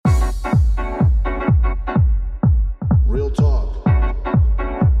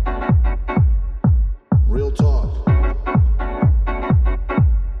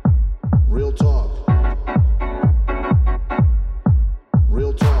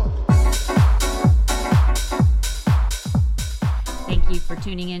for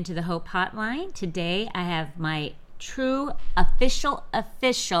tuning in to the Hope Hotline. Today I have my true official.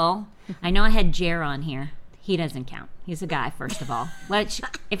 I know I had Jer on here. He doesn't count. He's a guy, first of all. Which,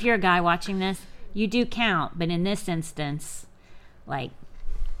 if you're a guy watching this, you do count. But in this instance, like,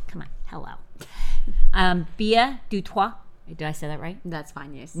 come on, hello. Bia Dutois. Did I say that right? That's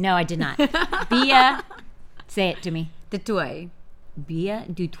fine, yes. No, I did not. Bia, say it to me. Dutois. Bia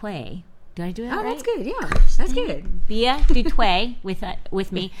Dutois. Did I do that right? Oh, that's good. Yeah, that's good. Bia Dutois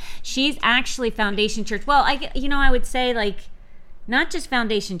with me. She's actually Foundation Church. Well, I would say like not just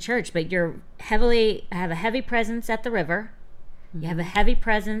Foundation Church, but you're have a heavy presence at the river. You have a heavy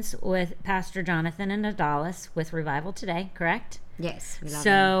presence with Pastor Jonathan and Adalis with Revival Today, correct? Yes. We love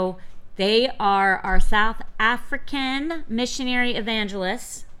so they are our South African missionary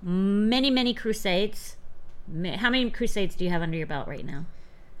evangelists. Many Crusades. How many Crusades do you have under your belt right now?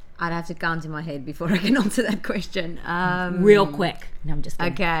 I'd have to count in my head before I can answer that question. Real quick. No, I'm just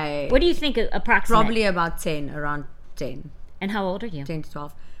kidding. Okay. What do you think approximately? Probably about 10, around 10. And how old are you? 10 to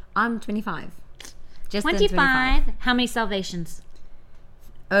 12. I'm 25. Just 25. How many salvations?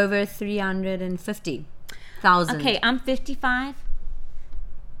 Over 350,000. Okay, I'm 55.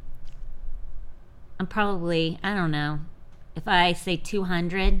 I'm probably, I don't know, if I say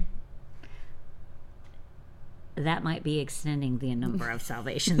 200, that might be extending the number of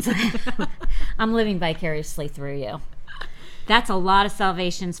salvations. I'm living vicariously through you. That's a lot of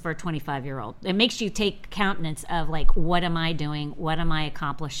salvations for a 25-year-old. It makes you take countenance of like, what am I doing? What am I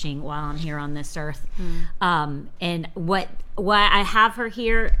accomplishing while I'm here on this earth? And why I have her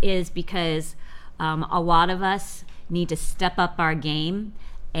here is because a lot of us need to step up our game.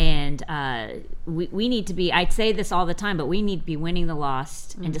 And we need to be, I'd say this all the time, but we need to be winning the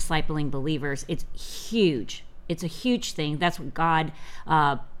lost and discipling believers. It's huge. It's a huge thing. That's what God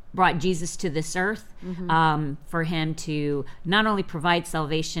brought Jesus to this earth, for him to not only provide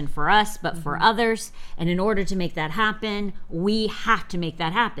salvation for us, but for others. And in order to make that happen, we have to make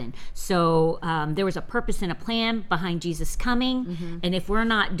that happen. So there was a purpose and a plan behind Jesus coming. And if we're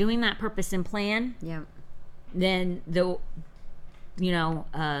not doing that purpose and plan, then there'll be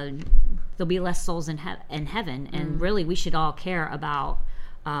less souls in heaven. And really, we should all care about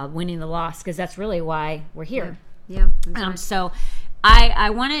winning the lost, because that's really why we're here. Right. So I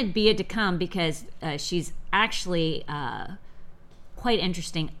wanted Bia to come because she's actually quite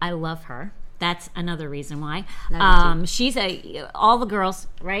interesting. I love her. That's another reason why. She's all the girls,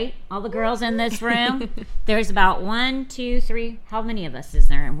 right? All the girls in this room. There's about 1, 2, 3. How many of us is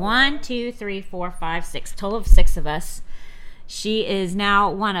there? 1, 2, 3, 4, 5, 6. Total of 6 of us. She is now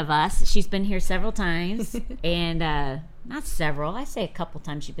one of us. She's been here several times, and not several. I say a couple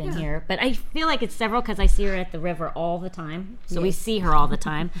times she's been here, but I feel like it's several because I see her at the river all the time. So we see her all the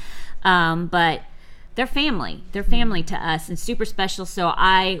time. But they're family. They're family to us and super special. So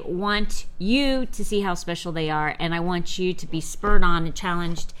I want you to see how special they are, and I want you to be spurred on and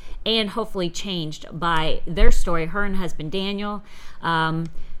challenged and hopefully changed by their story, her and husband Daniel,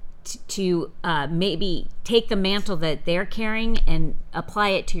 to maybe take the mantle that they're carrying and apply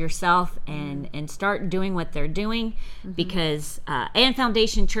it to yourself and start doing what they're doing, because and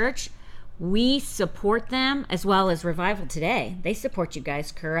Foundation Church, we support them as well as Revival Today. They support you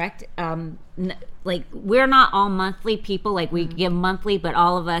guys, correct? Like, we're not all monthly people, like we give monthly, but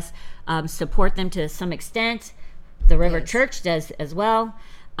all of us support them to some extent. The River Church does as well.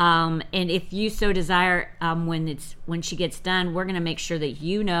 And if you so desire, when she gets done, we're going to make sure that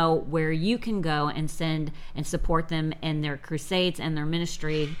you know where you can go and send and support them in their crusades and their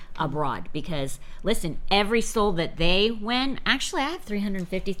ministry abroad. Because listen, every soul that they win, actually, I have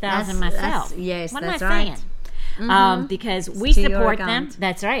 350,000 myself. Yes, what that's am I saying? Because we support them.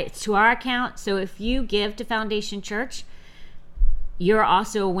 That's right. It's to our account. So if you give to Foundation Church, you're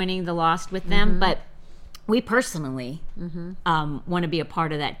also winning the lost with them. But we personally want to be a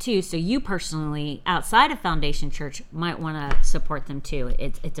part of that too. So you personally, outside of Foundation Church, might want to support them too.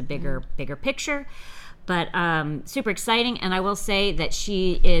 It's a bigger picture, but super exciting. And I will say that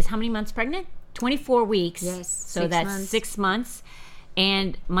she is how many months pregnant? 24 weeks. Yes. So that's 6 months.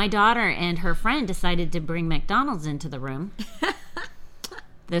 And my daughter and her friend decided to bring McDonald's into the room.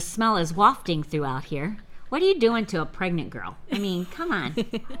 The smell is wafting throughout here. What are you doing to a pregnant girl? I mean, come on.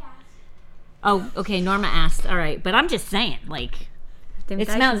 Oh, okay. Norma asked. All right, but I'm just saying, like, it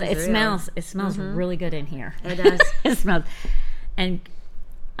smells really good in here. It does. It smells, and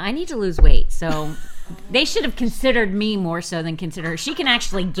I need to lose weight, so they should have considered me more so than consider her. She can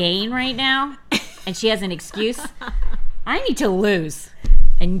actually gain right now, and she has an excuse. I need to lose,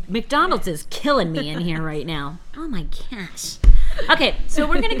 and McDonald's is killing me in here right now. Oh my gosh. Okay, so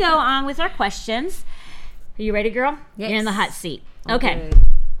we're gonna go on with our questions. Are you ready, girl? Yes. You're in the hot seat. Okay. Good.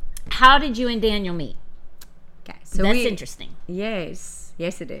 How did you and Daniel meet? Okay, so That's interesting. Yes,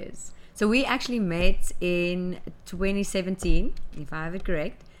 it is. So we actually met in 2017, if I have it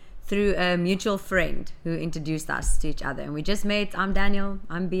correct, through a mutual friend who introduced us to each other. And we just met. I'm Daniel,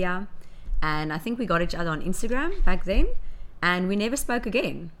 I'm Bia, and I think we got each other on Instagram back then. And we never spoke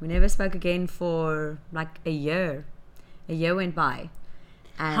again. We never spoke again for like a year. A year went by.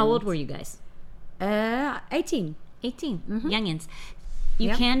 And How old were you guys? 18. 18. Mm-hmm. Youngins. You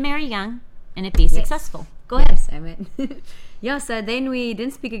Yep. can marry young and it be successful. Go ahead. Yes, amen. Yeah, so then we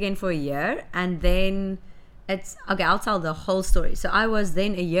didn't speak again for a year, and then I'll tell the whole story. So I was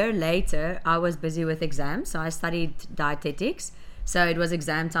then a year later, I was busy with exams. So I studied dietetics. So it was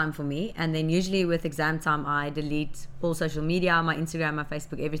exam time for me. And then usually with exam time, I delete all social media, my Instagram, my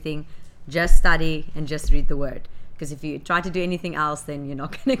Facebook, everything. Just study and just read the word. Because if you try to do anything else, then you're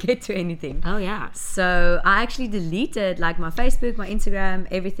not going to get to anything. Oh, yeah. So I actually deleted like my Facebook, my Instagram,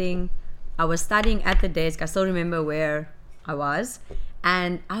 everything. I was studying at the desk. I still remember where I was.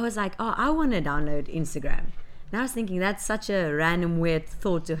 And I was like, oh, I want to download Instagram. And I was thinking that's such a random, weird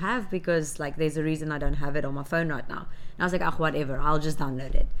thought to have because like there's a reason I don't have it on my phone right now. And I was like, oh, whatever, I'll just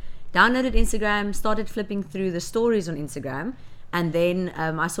download it. Downloaded Instagram, started flipping through the stories on Instagram. And then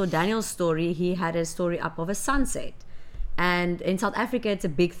I saw Daniel's story. He had a story up of a sunset. And in South Africa, it's a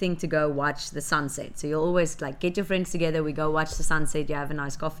big thing to go watch the sunset. So you'll always like get your friends together. We go watch the sunset. You have a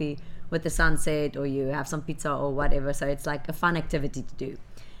nice coffee with the sunset, or you have some pizza or whatever. So it's like a fun activity to do.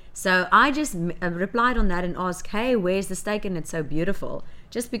 So I just replied on that and asked, hey, where's the steak? And it's so beautiful.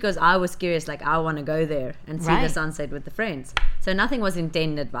 Just because I was curious, like I want to go there and see the sunset with the friends. So nothing was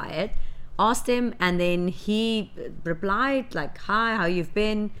intended by it. Asked him, and then he replied like, hi, how you've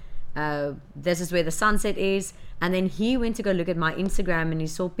been? This is where the sunset is. And then he went to go look at my Instagram and he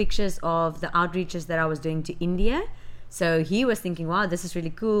saw pictures of the outreaches that I was doing to India. So he was thinking, wow, this is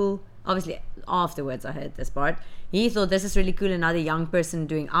really cool. Obviously, afterwards I heard this part. He thought this is really cool. Another young person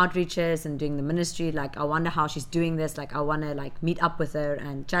doing outreaches and doing the ministry. Like, I wonder how she's doing this. Like, I want to like meet up with her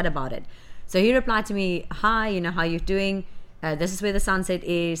and chat about it. So he replied to me, hi, how you're doing? This is where the sunset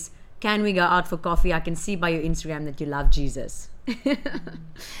is. Can we go out for coffee? I can see by your Instagram that you love Jesus.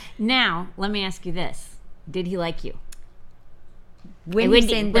 Now, let me ask you this. Did he like you? When he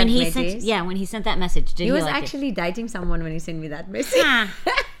sent that message? When he sent that message, did he was like actually dating someone when he sent me that message.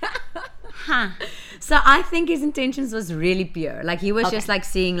 Huh. So I think his intentions was really pure. Like he was just like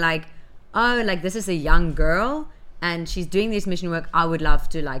seeing like, oh, like this is a young girl and she's doing this mission work. I would love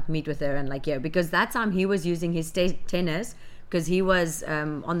to like meet with her and like, yeah, because that time he was using his tennis because he was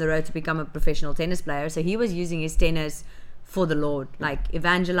on the road to become a professional tennis player. So he was using his tennis for the Lord, like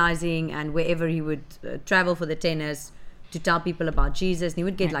evangelizing, and wherever he would travel for the tennis to tell people about Jesus, and he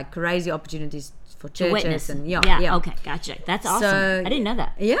would get like crazy opportunities for churches and yeah. Okay, gotcha. That's awesome. So, I didn't know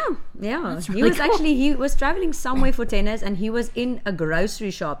that. Yeah. That's He really was cool. he was traveling somewhere for tennis, and he was in a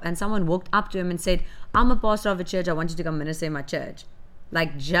grocery shop, and someone walked up to him and said, I'm a pastor of a church, I want you to come minister in my church.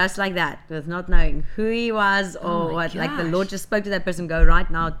 Like just like that, with not knowing who he was or what. Like the Lord just spoke to that person, go right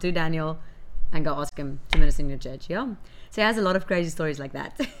now to Daniel and go ask him to minister in your church. Yeah. So he has a lot of crazy stories like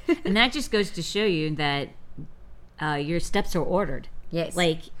that. And that just goes to show you that your steps are ordered. Yes.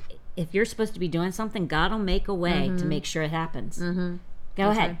 Like if you're supposed to be doing something, God will make a way to make sure it happens. Mm-hmm. Go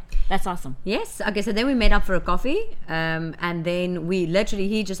ahead. Right. That's awesome. Yes. Okay. So then we met up for a coffee, and then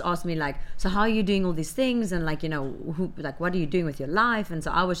he just asked me like, so how are you doing all these things, and like what are you doing with your life? And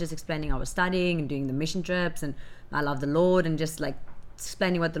so I was just explaining I was studying and doing the mission trips, and I love the Lord, and just like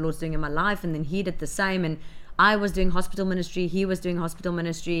explaining what the Lord's doing in my life. And then he did the same, and I was doing hospital ministry, he was doing hospital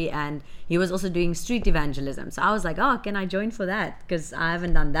ministry, and he was also doing street evangelism. So I was like, oh, can I join for that? Because I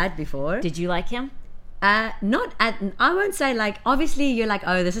haven't done that before. Did you like him? I won't say like, obviously you're like,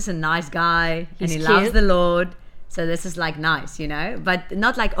 oh, this is a nice guy and he He's loves cute. the Lord. So this is like nice, but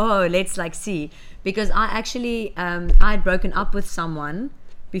not like, oh, let's like see. Because I actually, I had broken up with someone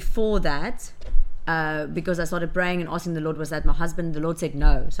before that. Because I started praying and asking the Lord, was that my husband? The Lord said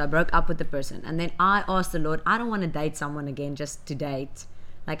no. So I broke up with the person. And then I asked the Lord, I don't want to date someone again just to date.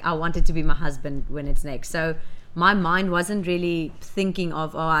 Like I want it to be my husband when it's next. So my mind wasn't really thinking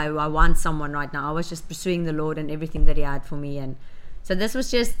of, I want someone right now. I was just pursuing the Lord and everything that he had for me. And so this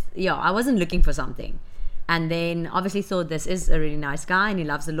was just, I wasn't looking for something. And then obviously thought this is a really nice guy and he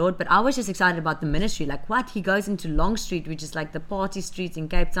loves the Lord. But I was just excited about the ministry. Like what? He goes into Long Street, which is like the party streets in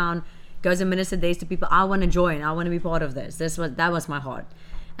Cape Town, goes and minister there to people. I want to join. I want to be part of this. That was my heart.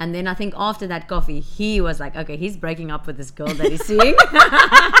 And then I think after that coffee, he was like, okay, he's breaking up with this girl that he's seeing.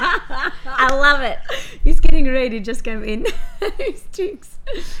 I love it. He's getting red. He just came in. His cheeks.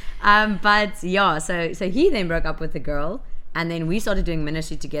 But yeah, so he then broke up with the girl. And then we started doing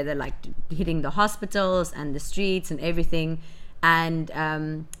ministry together, like hitting the hospitals and the streets and everything. And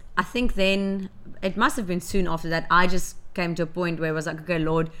I think then it must have been soon after that I just came to a point where I was like, okay,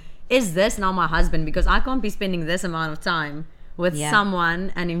 Lord, is this now my husband? Because I can't be spending this amount of time with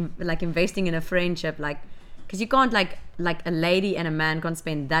someone and like investing in a friendship, like, because you can't like a lady and a man can't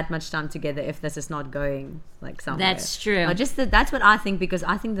spend that much time together if this is not going like somewhere. That's true. Or just that's what I think, because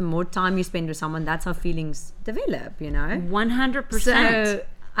I think the more time you spend with someone, that's how feelings develop, 100%. So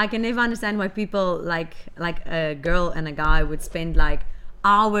I can never understand why people like a girl and a guy would spend like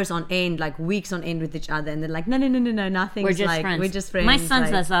hours on end, like weeks on end with each other, and they're like, no, nothing. We're just friends. We're just friends. My son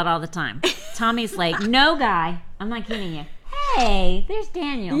says that all the time. Tommy's like, no guy. I'm not kidding you. Hey, there's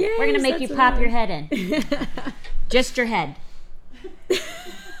Daniel. Yes, we're gonna make you pop your head in. Just your head.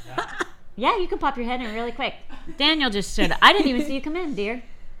 Yeah, you can pop your head in really quick. Daniel just showed up. I didn't even see you come in, dear.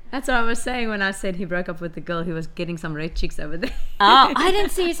 That's what I was saying when I said he broke up with the girl who was getting some red chicks over there. Oh, I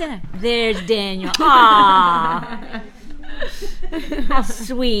didn't see you say that. There's Daniel. Aww. How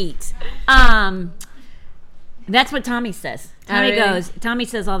sweet. That's what Tommy says. Tommy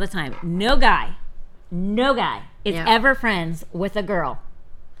says all the time, no guy is ever friends with a girl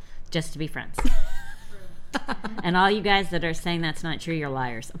just to be friends. And all you guys that are saying that's not true, you're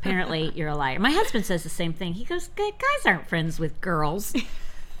liars. Apparently you're a liar. My husband says the same thing. He goes, guys aren't friends with girls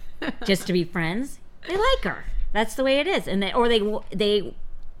just to be friends. They like her. That's the way it is. And they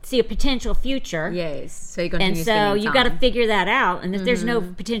see a potential future. Yes. So you continue and so you got to figure that out. And if there's no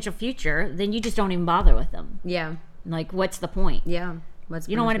potential future, then you just don't even bother with them. Yeah. Like, what's the point? Yeah.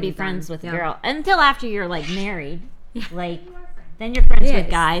 You don't want to be friends with a girl until after you're like married. Like, then you're friends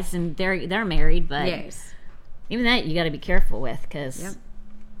with guys and they're married. But even that you got to be careful with, because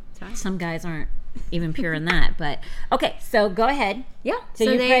some guys aren't even pure in that. But okay, so go ahead. Yeah. So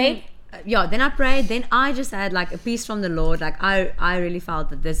you prayed. Then I prayed. Then I just had like a peace from the Lord. Like I really felt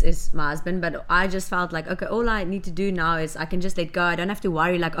that this is my husband, but I just felt like, okay, all I need to do now is I can just let go. I don't have to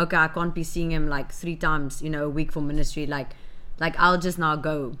worry like, okay, I can't be seeing him like 3 times, a week for ministry. Like I'll just now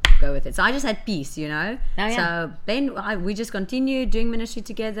go with it. So I just had peace, Oh, yeah. So then we just continued doing ministry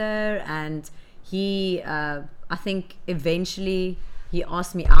together, and he, I think eventually he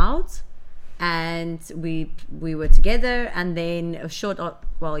asked me out. And we were together, and then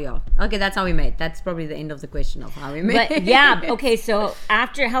okay, that's how we met. That's probably the end of the question of how we met. But okay, so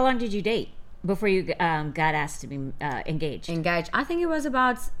after, how long did you date before you got asked to be engaged? I think it was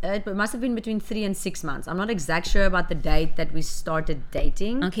about, it must have been between 3 and 6 months. I'm not exact sure about the date that we started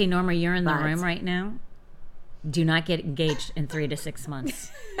dating. Okay, Norma, you're in the room right now. Do not get engaged in 3 to 6 months.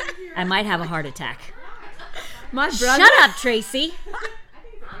 I might have a heart attack. My brother. Shut up, Tracy.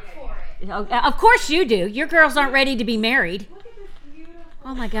 Of course you do. Your girls aren't ready to be married.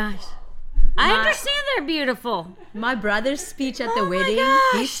 Oh my gosh. I understand they're beautiful. My brother's speech at the wedding,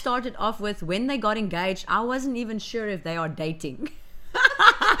 he started off with, when they got engaged, I wasn't even sure if they are dating.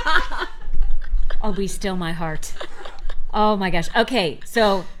 Oh, be still my heart. Oh my gosh. Okay,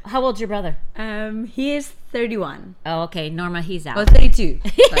 so how old's your brother? He is 31. Oh, okay. Norma, he's out. Oh, 32.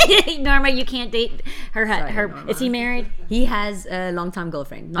 Norma, you can't date her. Norma. Is he married? He has a long-time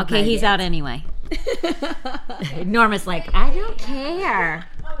girlfriend. Okay, he's out anyway. Norma's like, I don't care.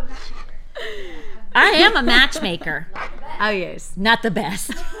 I am a matchmaker. Oh, yes. Not the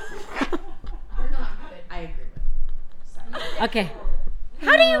best. I agree. Okay.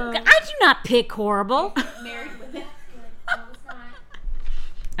 How do you... I do not pick horrible. Married with it.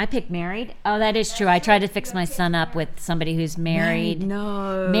 I picked married. Oh, that is true. I tried to fix my son up with somebody who's married.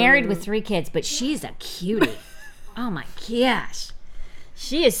 No. Married with 3 kids, but she's a cutie. Oh my gosh.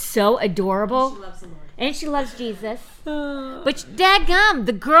 She is so adorable. She loves the Lord. And she loves Jesus. But dadgum,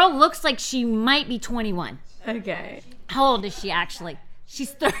 the girl looks like she might be 21. Okay. How old is she actually? She's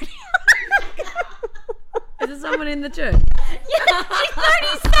 30. Is there someone in the church? Yeah, she's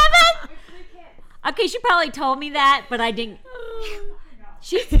 37. Okay, she probably told me that, but I didn't.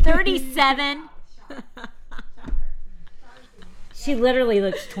 She's 37. She literally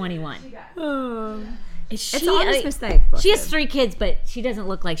looks 21. It's an honest mistake. She has 3 kids, but she doesn't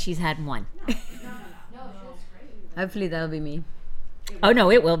look like she's had one. Hopefully that'll be me. Oh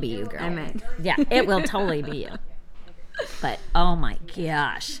no, it will be you, girl. Amen. Yeah, it will totally be you. But oh my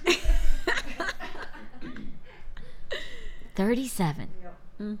gosh. 37.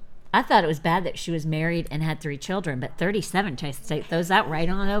 I thought it was bad that she was married and had 3 children, but 37 throws that right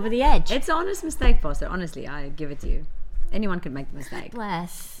on over the edge. It's an honest mistake, Pastor. Honestly, I give it to you. Anyone could make the mistake.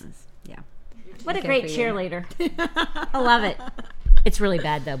 Bless. Yeah. What a Okay great for you. cheerleader. I love it. It's really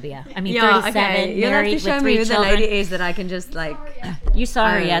bad though, Bia. I mean, Yeah, 37, okay. You'll have married to show with me 3 who the children. lady is that I can just like. You saw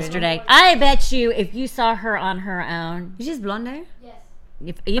her Oh, really? yesterday. I bet you if you saw her on her own, She's blonde hair?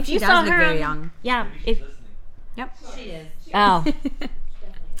 if She you does saw look her, very young. yeah. If Yep. oh,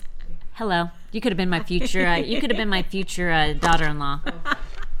 hello, you could have been my future. You could have been my future daughter-in-law.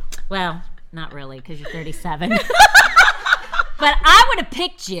 Well, not really, because you're 37. But I would have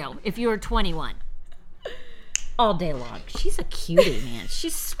picked you if you were 21. All day long. She's a cutie, man.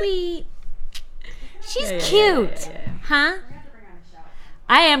 She's sweet. She's cute. Yeah. Huh?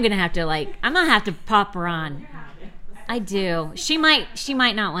 I am gonna have to I'm gonna have to pop her on. I do. She might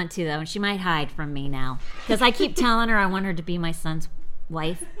not want to though, and she might hide from me now because I keep telling her I want her to be my son's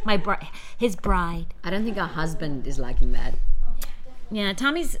wife, his bride. I don't think her husband is liking that. Yeah,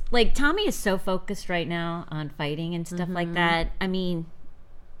 Tommy is so focused right now on fighting and stuff like that. I mean,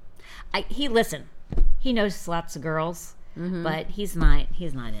 he knows lots of girls, but he's not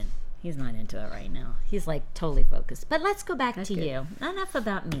into it right now. He's like totally focused. But let's go back to you. Enough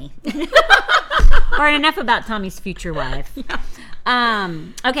about me. Or enough about Tommy's future wife. Yeah.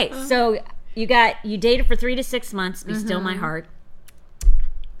 Okay, so you dated for 3 to 6 months, Be Still My Heart.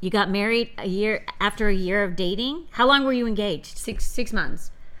 You got married after a year of dating. How long were you engaged? 6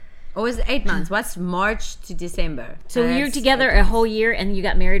 months. Or was it 8 months? What's March to December? So you were together a whole year and you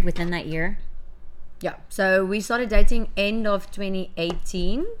got married within that year? Yeah. So we started dating end of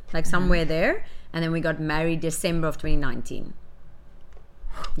 2018, like somewhere there. And then we got married December of 2019.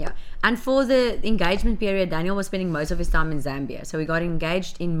 Yeah. And for the engagement period, Daniel was spending most of his time in Zambia. So we got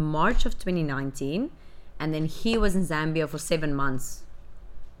engaged in March of 2019. And then he was in Zambia for 7 months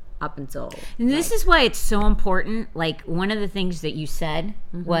up until... And this is why it's so important. Like, one of the things that you said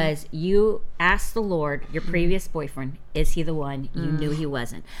was you asked the Lord, your previous boyfriend, is he the one? You knew he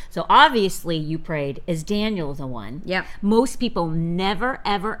wasn't. So obviously you prayed, is Daniel the one? Yep. Most people never,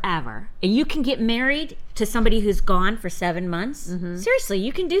 ever, ever. And you can get married to somebody who's gone for 7 months. Seriously,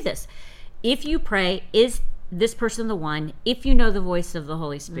 you can do this. If you pray, is this person the one? If you know the voice of the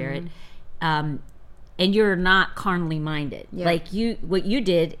Holy Spirit, and you're not carnally minded. Yeah. Like what you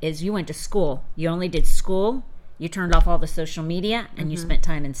did is you went to school. You only did school. You turned off all the social media and you spent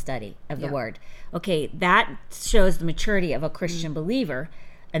time in study of the word. Okay, that shows the maturity of a Christian believer,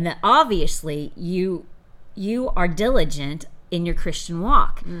 and that obviously you are diligent in your Christian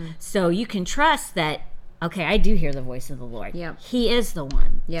walk. So you can trust that, okay, I do hear the voice of the Lord. Yeah. He is the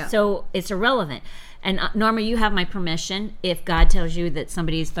one. Yeah. So it's irrelevant. And Norma, you have my permission. If God tells you that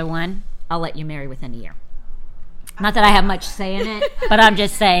somebody's the one, I'll let you marry within a year. Not that I have much say in it, but I'm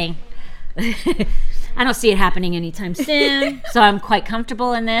just saying. I don't see it happening anytime soon, so I'm quite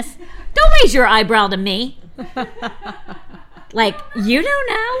comfortable in this. Don't raise your eyebrow to me. Like, you don't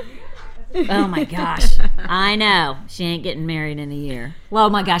know? Oh my gosh. I know. She ain't getting married in a year. Well, oh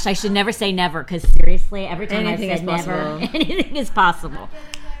my gosh, I should never say never, because seriously, every time Anything I is said never, possible. anything is possible.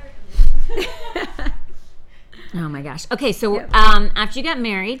 Oh my gosh. Okay, so after you got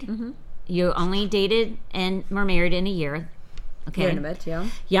married, you only dated and were married in a year. Okay. Year and a bit, yeah.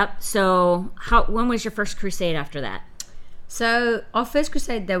 Yep. So when was your first crusade after that? So our first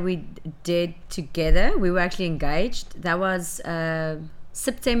crusade that we did together, we were actually engaged. That was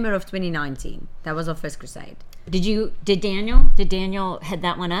September of 2019. That was our first crusade. Did Daniel head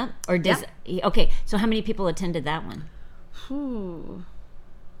that one up? Or does okay, so how many people attended that one?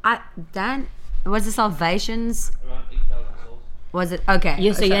 Was the Salvations? Around 8,000 souls. Was it?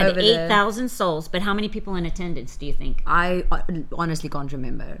 Okay. So you had over 8,000 souls, but how many people in attendance do you think? I honestly can't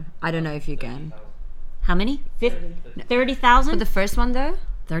remember. I don't know if you can. How many? 30,000. 30,000? For the first one though?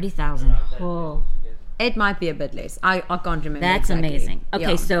 30,000. Oh. It might be a bit less. I can't remember. That's exactly. amazing.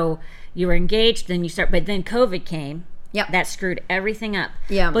 Okay, Yeah. so you were engaged, then but then COVID came. Yep. That screwed everything up.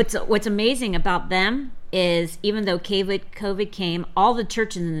 Yeah. But what's amazing about them is even though COVID came, all the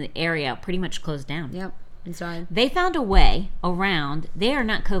churches in the area pretty much closed down. Yep. That's right. They found a way around. They are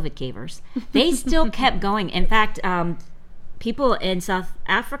not COVID cavers. They still kept going. In fact, people in South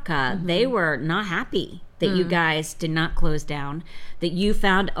Africa, they were not happy that you guys did not close down, that you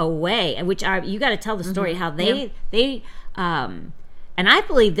found a way, which you got to tell the story how they and I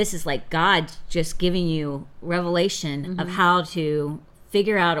believe this is like God just giving you revelation of how to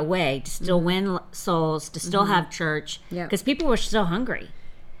figure out a way to still win souls, to still have church, because people were still hungry.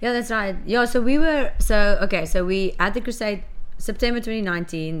 Yeah, that's right. Yeah, so we at the crusade September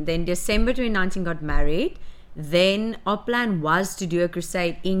 2019, then December 2019 got married. Then our plan was to do a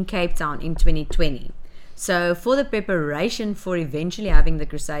crusade in Cape Town in 2020. So for the preparation for eventually having the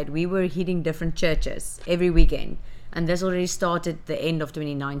crusade, we were hitting different churches every weekend. And this already started the end of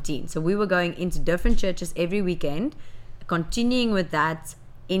 2019. So we were going into different churches every weekend, continuing with that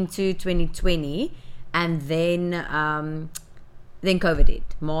into 2020, and then COVID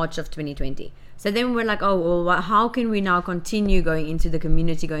hit, March of 2020. So then we're like, oh, well, how can we now continue going into the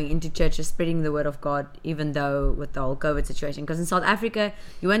community, going into churches, spreading the word of God, even though with the whole COVID situation? Because in South Africa,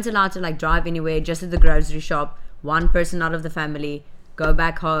 you weren't allowed to like drive anywhere, just at the grocery shop, one person out of the family, go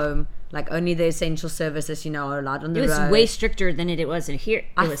back home. Like only the essential services, are allowed on the road. It was way stricter than it was in here.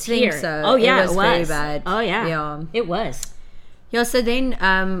 I think so. Oh yeah, it was very bad. Oh yeah, it was. Yeah, so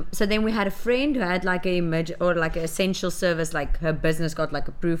then we had a friend who had like an essential service, like her business got like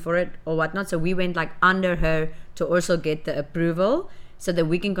approved for it or whatnot. So we went like under her to also get the approval so that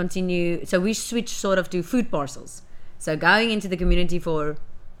we can continue. So we switched sort of to food parcels. So going into the community for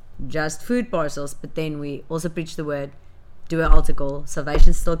just food parcels, but then we also preached the word, do an altar call.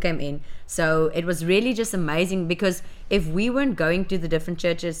 Salvation still came in. So it was really just amazing, because if we weren't going to the different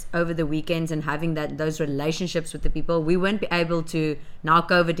churches over the weekends and having those relationships with the people, we wouldn't be able to. Now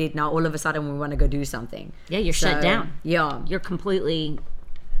COVID hit, now all of a sudden we want to go do something. Yeah, you're shut down. Yeah, you're completely.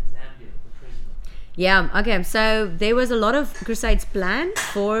 Yeah, okay, so there was a lot of Crusades planned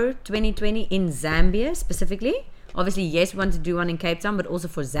for 2020 in Zambia specifically. Obviously, yes, we wanted to do one in Cape Town, but also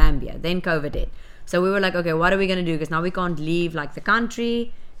for Zambia. Then COVID hit. So we were like, okay, what are we going to do? Because now we can't leave like the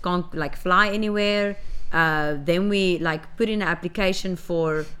country, can't like fly anywhere. Then we like put in an application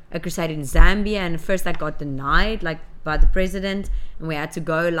for a crusade in Zambia, and first that got denied like by the president, and we had to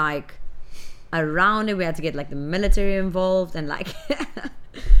go like around it. We had to get like the military involved and like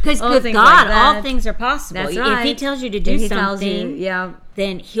because with God, like all things are possible. That's right. If He tells you to do something,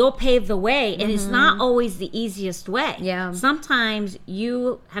 then He'll pave the way, and it's not always the easiest way. Yeah, sometimes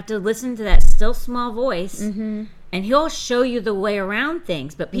you have to listen to that still small voice, and He'll show you the way around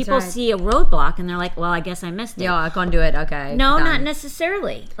things. But people see a roadblock, and they're like, "Well, I guess I missed it. Yeah, I can't do it. Okay, no, done. not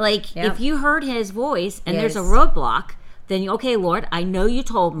necessarily. Like if you heard His voice and there's a roadblock, then okay, Lord, I know you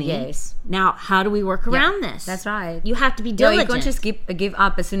told me. Yes. Now, how do we work around this? That's right. You have to be diligent. You can't just give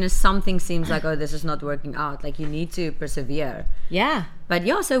up as soon as something seems like, oh, this is not working out. Like you need to persevere. Yeah. But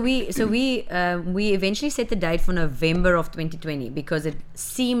yeah, so we eventually set the date for November of 2020, because it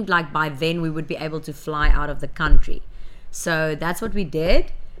seemed like by then we would be able to fly out of the country. So that's what we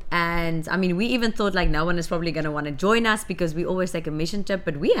did. And I mean, we even thought like no one is probably going to want to join us, because we always take a mission trip.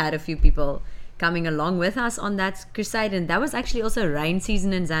 But we had a few people coming along with us on that crusade, and that was actually also rain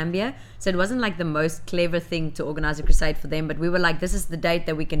season in Zambia, so it wasn't like the most clever thing to organize a crusade for them, but we were like, this is the date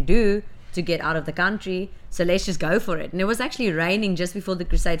that we can do to get out of the country, so let's just go for it. And it was actually raining just before the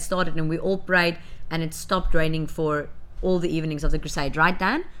crusade started, and we all prayed, and it stopped raining for all the evenings of the crusade, right,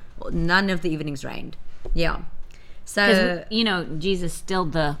 Dan? None of the evenings rained. Yeah, so Jesus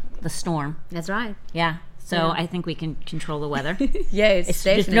stilled the storm. That's right. Yeah. So I think we can control the weather. Yes, it's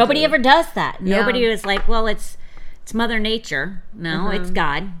just nobody ever does that. Yeah. Nobody is like, well, it's Mother Nature. No, it's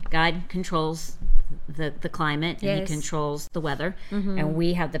God. God controls the climate, and He controls the weather, and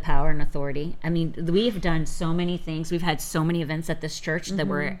we have the power and authority. I mean, we have done so many things. We've had so many events at this church that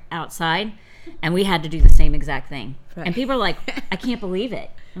were outside, and we had to do the same exact thing. Right. And people are like, I can't believe it.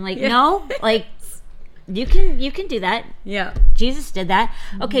 I'm like, no, like you can do that. Yeah, Jesus did that.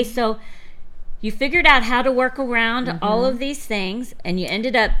 Okay, so you figured out how to work around all of these things, and you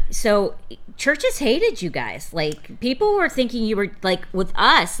ended up, so churches hated you guys. Like, people were thinking you were, like, with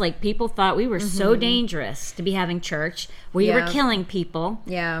us, like, people thought we were so dangerous to be having church, where you were killing people.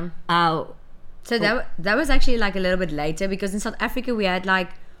 Yeah. So that was actually, like, a little bit later, because in South Africa we had, like,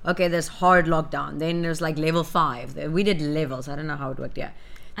 okay, there's hard lockdown. Then there's, like, level 5. We did levels. I don't know how it worked,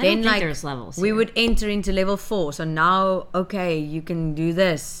 I don't think there's levels we would enter into level 4. So now, okay, you can do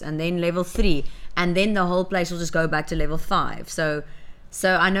this, and then level 3, and then the whole place will just go back to level 5. So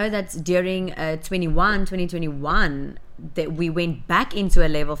I know that during 2021, that we went back into a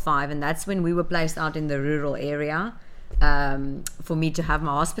level 5, and that's when we were placed out in the rural area for me to have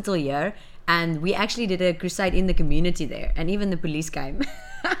my hospital year. And we actually did a crusade in the community there, and even the police came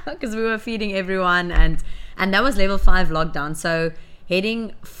because we were feeding everyone, and that was level 5 lockdown. So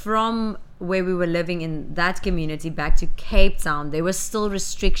heading from where we were living in that community back to Cape Town, there were still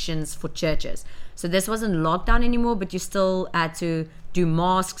restrictions for churches. So this wasn't lockdown anymore, but you still had to do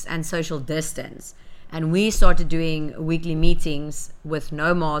masks and social distance. And we started doing weekly meetings with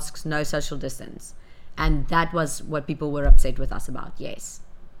no masks, no social distance. And that was what people were upset with us about, yes.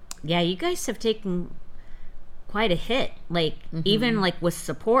 Yeah, you guys have taken quite a hit, like even like with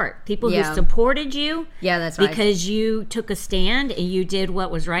support, people who supported you, that's right, because you took a stand and you did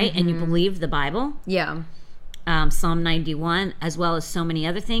what was right, and you believed the Bible, Psalm 91, as well as so many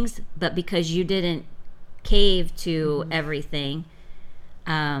other things. But because you didn't cave to everything,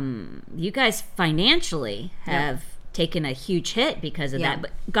 you guys financially have taken a huge hit because of Yeah. that.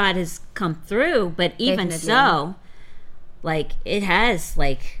 But God has come through. But even Definitely. so, like it has,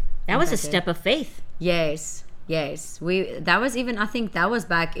 like that was a Impacted. step of faith. Yes. That was even, I think that was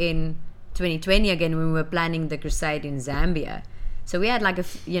back in 2020 again when we were planning the crusade in Zambia. So we had like a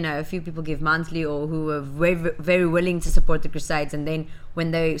few people give monthly or who were very, very willing to support the crusades. And then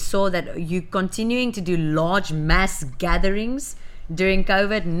when they saw that you continuing to do large mass gatherings during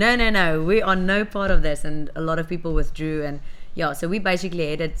COVID, no, we are no part of this. And a lot of people withdrew. And yeah, so we basically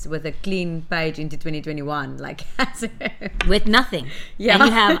headed with a clean page into 2021, like With nothing. Yeah. And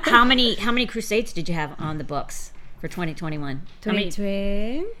you have how many crusades did you have on the books for 2021? How many-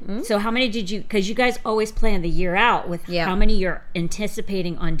 2020. So how many did you, because you guys always plan the year out with Yeah. how many you're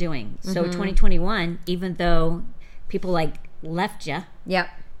anticipating on doing. So 2021, even though people like left you, Yeah.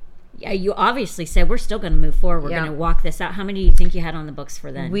 you obviously said we're still going to move forward. We're Yeah. going to walk this out. How many do you think you had on the books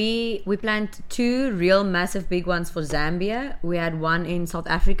for then? We planned 2 real massive big ones for Zambia. We had one in South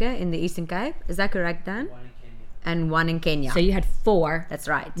Africa in the Eastern Cape. Is that correct, Dan? One in Kenya. And one in Kenya. So you had 4 That's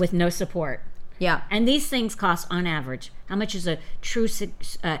right. with no support. Yeah. And these things cost on average. How much is a true?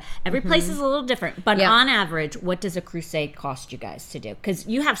 Every place is a little different, but Yeah. on average, what does a crusade cost you guys to do? Because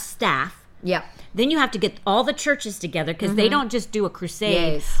you have staff. Yeah. Then you have to get all the churches together because they don't just do a crusade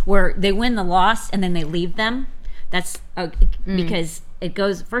Yes. where they win the loss and then they leave them. That's because it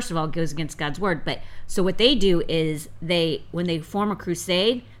goes. First of all, it goes against God's word. But so what they do is when they form a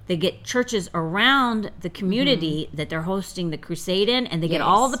crusade, they get churches around the community that they're hosting the crusade in, and they get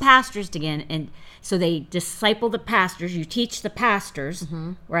all Yes. the pastors together, and so they disciple the pastors. You teach the pastors,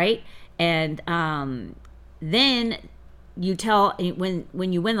 right? And then you tell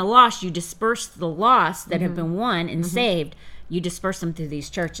when you win the loss, you disperse the loss that have been won and saved. You disperse them through these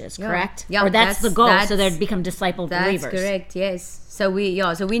churches, correct? Yeah, Or that's the goal, so they that's- become discipled That's believers. correct. Yes. So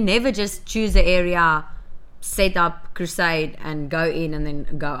we never just choose the area, set up crusade, and go in and then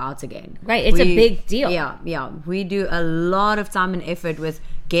go out again. Right, it's a big deal. Yeah. We do a lot of time and effort with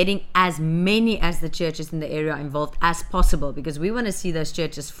getting as many as the churches in the area involved as possible, because we want to see those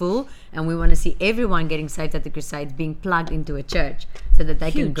churches full, and we want to see everyone getting saved at the crusades being plugged into a church so that they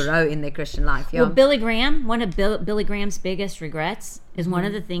can Huge. grow in their Christian life. Yeah. Well, Billy Graham, one of Billy Graham's biggest regrets is one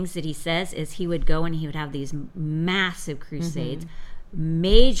of the things that he says is he would go and he would have these massive crusades,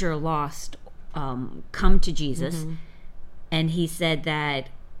 major lost come to Jesus, and he said that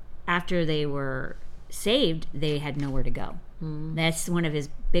after they were saved, they had nowhere to go. That's one of his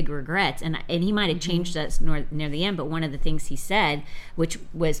big regrets, and he might have changed that near the end. But one of the things he said, which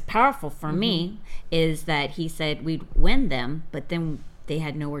was powerful for me, is that he said we'd win them, but then they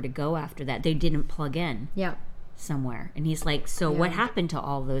had nowhere to go after that. They didn't plug in Yeah. somewhere, and he's like, so what happened to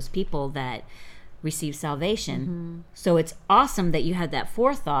all those people that received salvation? So it's awesome that you had that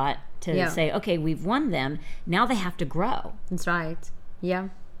forethought to say, okay, we've won them. Now they have to grow. That's right. Yeah.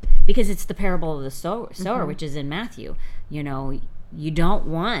 Because it's the parable of the sower, which is in Matthew. You know, you don't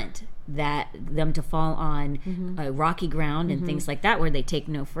want them to fall on rocky ground and things like that where they take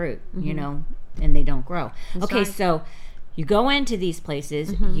no fruit, you know, and they don't grow. Okay, right. so you go into these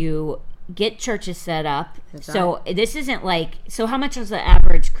places, you get churches set up. So this isn't like, so how much does the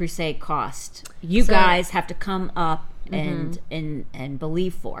average crusade cost? You guys have to come up and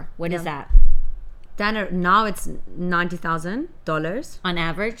believe for. What is that? Now it's $90,000 On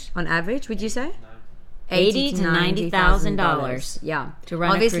average? on average, would you say? $80,000 to $90,000 Yeah. to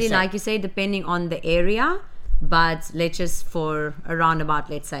run a Obviously, crusade. like you say, depending on the area, but let's just for around about,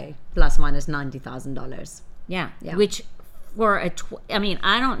 let's say, plus minus $90,000. Yeah. Yeah. Which for I mean,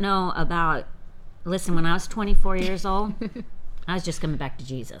 I don't know about, listen, when I was 24 years old, I was just coming back to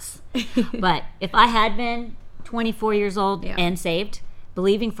Jesus. But if I had been 24 years old and saved,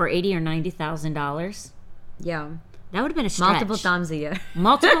 believing for $80,000 or $90,000, Yeah. that would have been a stretch. Multiple times a year.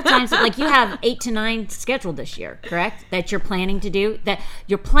 Multiple times. Like you have 8 to 9 scheduled this year, correct? That you're planning to do. That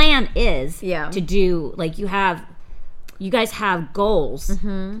your plan is to do. Like you guys have goals.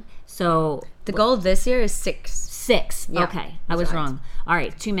 So The goal this year is 6. 6. Yeah, Okay, I was right. wrong. All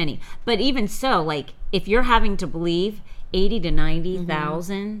right, too many. But even so, like if you're having to believe 80 to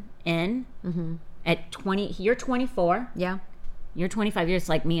 90,000 in at 20, you're 24. Yeah. You're 25 years,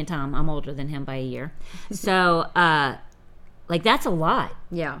 like me and Tom. I'm older than him by a year. So, like that's a lot.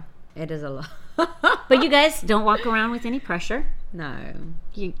 Yeah. It is a lot. But you guys don't walk around with any pressure. No.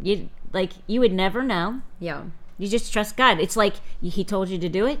 You like you would never know. Yeah. You just trust God. It's like he told you to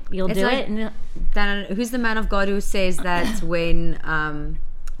do it. You'll It's do like- it. And Dan, who's the man of God who says that when,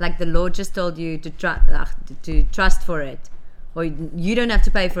 like the Lord just told you to trust for it, or you don't have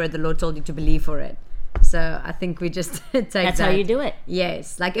to pay for it, the Lord told you to believe for it. So I think we just take That's that. how you do it.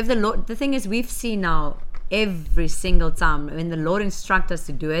 Yes. Like if the Lord, the thing is, we've seen now every single time when the Lord instructs us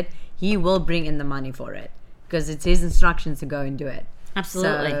to do it, He will bring in the money for it because it's His instructions to go and do it.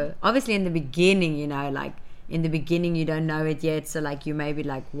 Absolutely. So obviously in the beginning, like in the beginning you don't know it yet, so like you maybe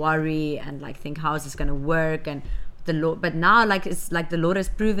like worry and like think, how is this going to work? And the Lord, but now like it's like the Lord has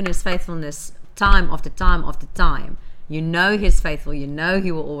proven His faithfulness time after time after time. You know He's faithful. You know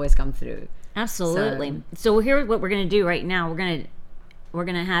He will always come through. Absolutely. So here's what we're going to do right now. We're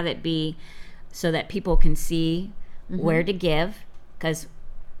going to have it be so that people can see where to give, because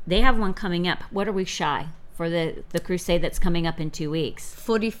they have one coming up. What are we shy for the crusade that's coming up in 2 weeks?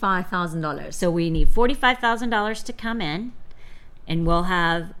 $45,000. So we need $45,000 to come in, and we'll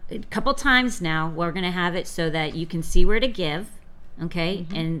have a couple times now. We're going to have it so that you can see where to give. Okay.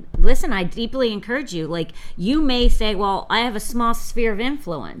 And listen, I deeply encourage you. Like, you may say, well, I have a small sphere of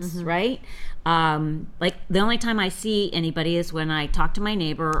influence, right? Like the only time I see anybody is when I talk to my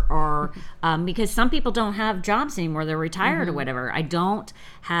neighbor, or because some people don't have jobs anymore, they're retired or whatever. I don't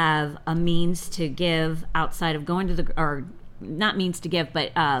have a means to give outside of going to the, or not means to give,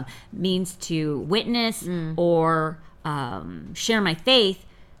 but means to witness or share my faith,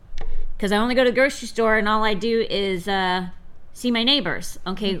 because I only go to the grocery store and all I do is see my neighbors.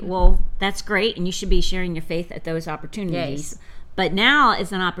 Okay, well, that's great, and you should be sharing your faith at those opportunities. Yes. But now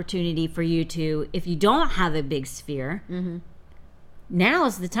is an opportunity for you to, if you don't have a big sphere, now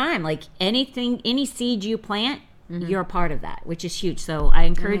is the time. Like anything, any seed you plant, you're a part of that, which is huge. So I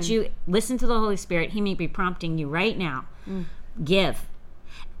encourage you, listen to the Holy Spirit. He may be prompting you right now. Give.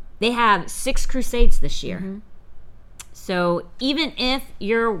 They have 6 crusades this year. So even if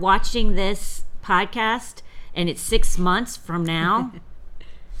you're watching this podcast and it's 6 months from now,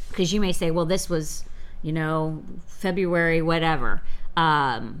 because you may say, well, this was, February, whatever,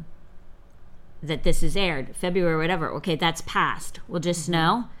 that this is aired, February, whatever. Okay, that's past. Well, just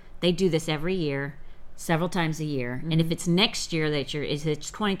know they do this every year, several times a year. And if it's next year that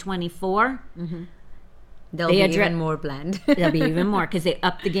it's 2024, there'll be even more planned. There'll be even more, because they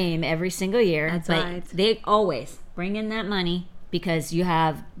up the game every single year. That's but right. They always bring in that money, because you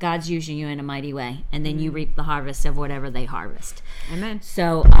have God's using you in a mighty way, and then you reap the harvest of whatever they harvest. Amen.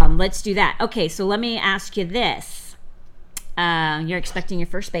 So let's do that. Okay, so let me ask you this: you're expecting your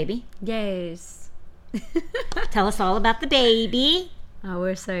first baby? Yes. Tell us all about the baby. Oh,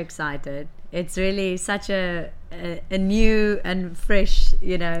 we're so excited! It's really such a new and fresh,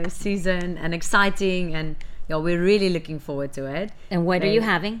 season, and exciting, and we're really looking forward to it. And what are you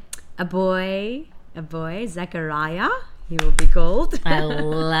having? A boy, Zachariah. He will be called. I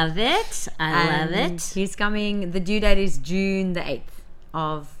love it. I love it. He's coming. The due date is June the 8th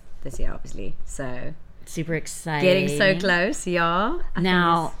of this year, obviously. So super exciting. Getting so close, yeah.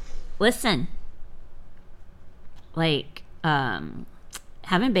 Now, listen. Like, having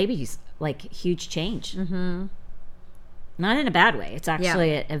babies, like, huge change. Not in a bad way. It's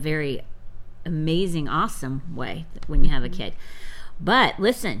actually a very amazing, awesome way when you have a kid. But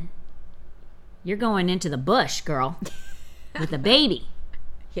listen, you're going into the bush, girl. With a baby.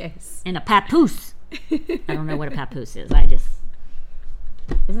 Yes. And a papoose. I don't know what a papoose is.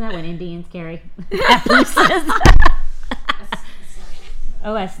 Isn't that what Indians carry? Papooses.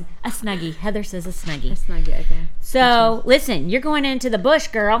 Oh, a snuggie. Heather says a snuggie. A snuggie, okay. So, listen, you're going into the bush,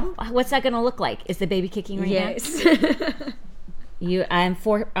 girl. What's that going to look like? Is the baby kicking right now? Yes. I'm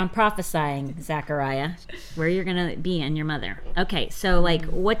prophesying, Zachariah, where you're gonna be and your mother. Okay, so like,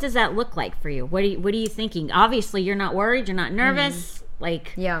 what does that look like for you? What are you thinking? Obviously, you're not worried. You're not nervous.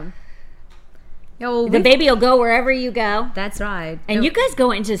 Like, well, the baby will go wherever you go. That's right. And you guys go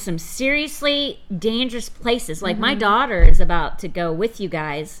into some seriously dangerous places. Like my daughter is about to go with you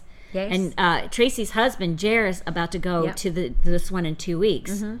guys. Yes. And Tracy's husband, Jer, is about to go to this one in 2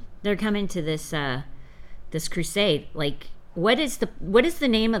 weeks. They're coming to this this crusade. Like, what is the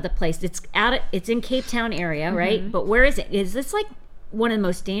name of the place? It's in Cape Town area, right? But where is it? Is this like one of the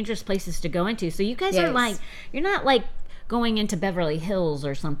most dangerous places to go into? So you guys are like, you're not like going into Beverly Hills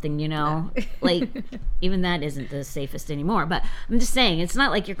or something, like even that isn't the safest anymore. But I'm just saying, it's not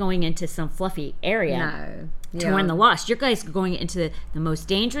like you're going into some fluffy area to win the lost. You guys are going into the most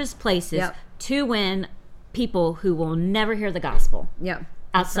dangerous places to win people who will never hear the gospel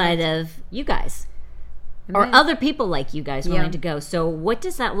outside of you guys. Or other people like you guys wanting to go. So what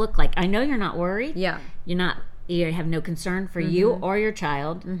does that look like? I know you're not worried. You have no concern for you or your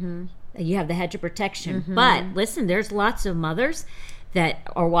child. You have the hedge of protection. But listen, there's lots of mothers that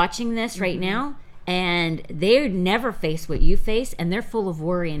are watching this right now, and they never face what you face, and they're full of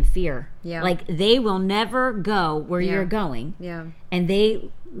worry and fear. Like, they will never go where you're going. And they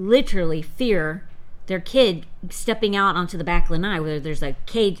literally fear their kid stepping out onto the back lanai where there's a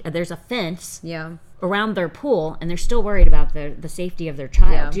cage, there's a fence around their pool, and they're still worried about the safety of their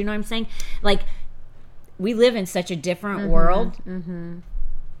child. Do you know what I'm saying? Like, we live in such a different world,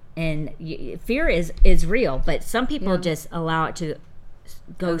 and fear is real, but some people just allow it to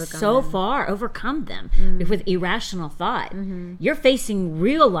go overcome them with irrational thought. You're facing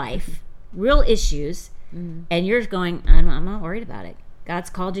real life, real issues, and you're going, I'm not worried about it.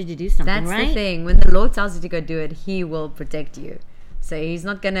 God's called you to do something. That's right? The thing. When the Lord tells you to go do it, He will protect you. So He's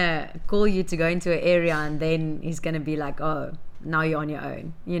not gonna call you to go into an area and then He's gonna be like, oh, now you're on your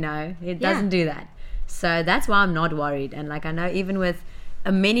own. You know, It doesn't do that. So that's why I'm not worried. And like, I know even with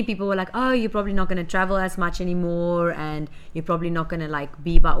many people were like, oh, you're probably not going to travel as much anymore, and you're probably not going to like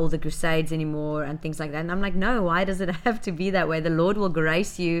be by all the Crusades anymore and things like that. And I'm like, no, why does it have to be that way? The Lord will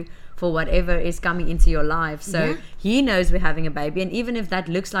grace you for whatever is coming into your life. So He knows we're having a baby, and even if that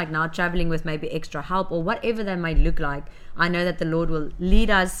looks like now traveling with maybe extra help or whatever that might look like, I know that the Lord will lead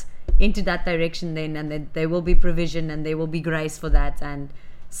us into that direction then, and that there will be provision and there will be grace for that. And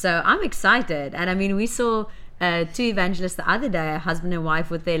so I'm excited. And I mean, we saw 2 evangelists the other day, a husband and wife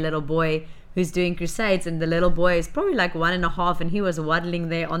with their little boy who's doing Crusades, and the little boy is probably like 1.5, and he was waddling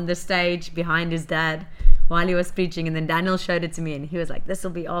there on the stage behind his dad while he was preaching. And then Daniel showed it to me, and he was like, this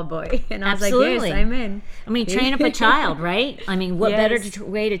will be our boy. And I was like, yes, amen. I mean, train up a child, right? I mean, what better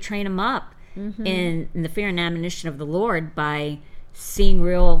way to train him up in the fear and admonition of the Lord by seeing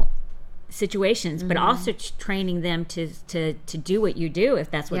real situations, but also training them to do what you do, if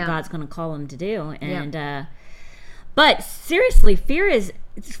that's what God's going to call them to do. And but seriously,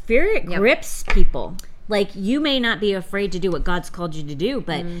 fear grips people. Like, you may not be afraid to do what God's called you to do,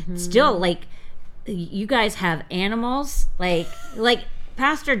 but still, like, you guys have animals, like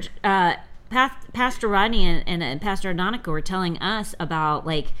Pastor Rodney and Pastor Adonica were telling us about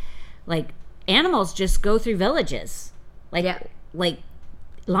like animals just go through villages, like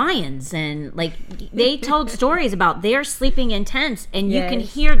lions, and like they told stories about they're sleeping in tents, and you can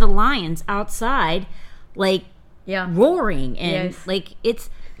hear the lions outside, like roaring, and like it's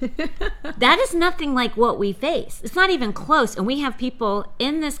that is nothing like what we face. It's not even close. And we have people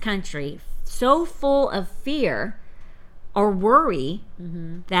in this country so full of fear or worry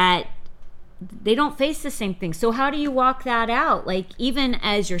that they don't face the same thing. So how do you walk that out? Like, even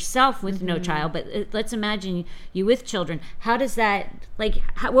as yourself with no child, but let's imagine you with children. How does that, like,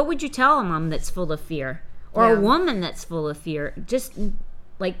 what would you tell a mom that's full of fear, or a woman that's full of fear? Just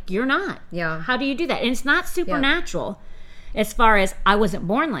like, you're not. How do you do that? And it's not supernatural as far as I wasn't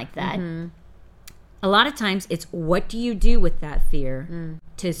born like that. A lot of times it's, what do you do with that fear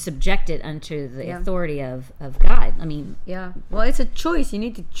to subject it unto the authority of God? I mean, well, it's a choice. You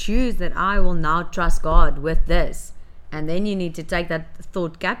need to choose that I will now trust God with this, and then you need to take that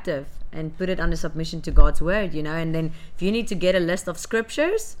thought captive and put it under submission to God's word, you know. And then if you need to get a list of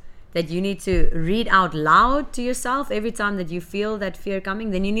scriptures that you need to read out loud to yourself every time that you feel that fear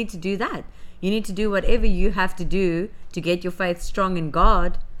coming, then you need to do that. You need to do whatever you have to do to get your faith strong in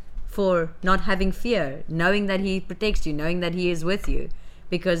God, for not having fear, knowing that He protects you, knowing that He is with you.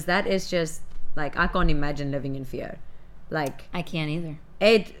 Because that is just, like, I can't imagine living in fear. Like, I can't either.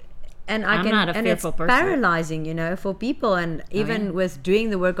 I'm not a fearful person. Paralyzing, you know, for people. And even with doing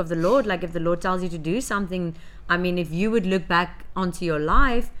the work of the Lord, like, if the Lord tells you to do something, I mean, if you would look back onto your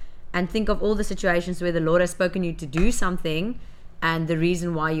life and think of all the situations where the Lord has spoken you to do something, and the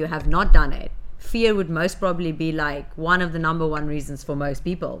reason why you have not done it, fear would most probably be like one of the number one reasons for most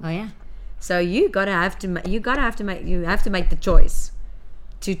people. So you have to make the choice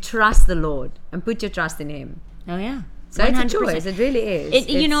to trust the Lord and put your trust in Him. So 100%. It's a choice. It really is.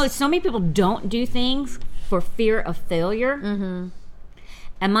 You know, so many people don't do things for fear of failure.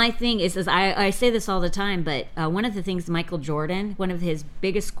 And my thing is I say this all the time, but one of the things Michael Jordan, one of his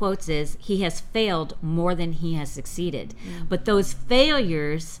biggest quotes is, he has failed more than he has succeeded. But those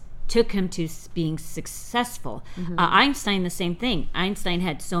failures took him to being successful. Einstein, the same thing. Einstein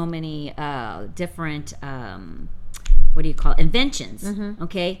had so many different, inventions.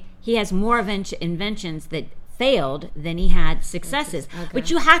 Okay, he has more inventions that failed than he had successes. But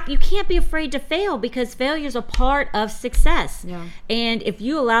you can't be afraid to fail, because failure is a part of success. And if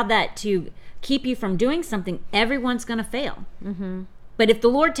you allow that to keep you from doing something, everyone's going to fail. But if the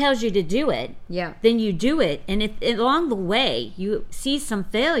Lord tells you to do it, then you do it. And if along the way you see some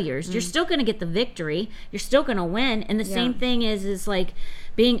failures, you're still going to get the victory. You're still going to win. And the same thing is like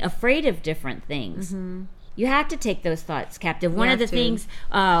being afraid of different things. You have to take those thoughts captive. One of the things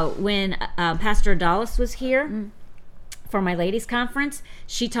when Pastor Adalis was here for my ladies' conference,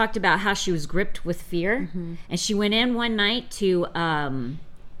 she talked about how she was gripped with fear. And she went in one night to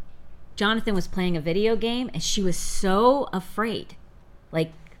Jonathan was playing a video game, and she was so afraid.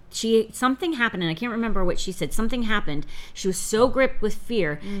 Like, something happened, and I can't remember what she said. Something happened. She was so gripped with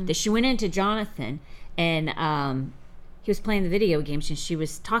fear that she went into Jonathan, and he was playing the video games, and she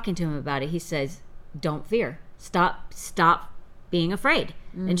was talking to him about it. He says, "Don't fear. Stop being afraid."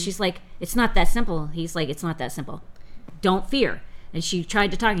 And she's like, "It's not that simple." He's like, "It's not that simple. Don't fear." And she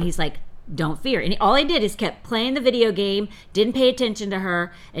tried to talk, and he's like, "Don't fear." And all he did is kept playing the video game, didn't pay attention to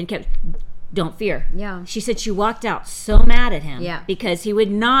her, and kept, "Don't fear." Yeah. She said she walked out so mad at him because he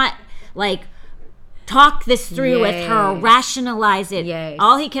would not, like, talk this through with her, rationalize it. Yes.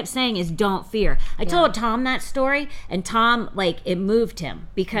 All he kept saying is, "Don't fear." I told Tom that story, and Tom, like, it moved him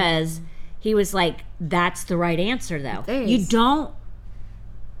because he was like, "That's the right answer, though.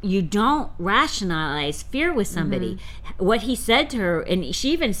 You don't rationalize fear with somebody." What he said to her, and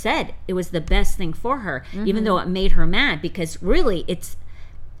she even said it was the best thing for her, even though it made her mad, because really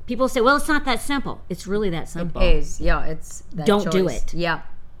people say, "Well, it's not that simple." It's really that simple. It is. Yeah, it's that Don't choice. do it. Yeah.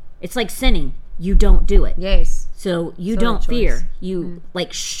 It's like sinning. You don't do it. Yes. So you So don't a choice. fear. You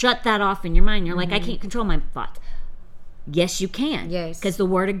like shut that off in your mind. You're like, "I can't control my thoughts." Yes, you can. Yes. Because the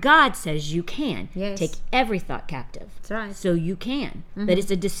Word of God says you can. Yes. Take every thought captive. That's right. So you can. But it's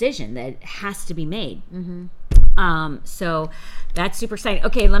a decision that has to be made. So that's super exciting.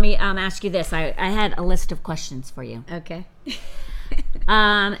 Okay, let me ask you this. I had a list of questions for you. Okay.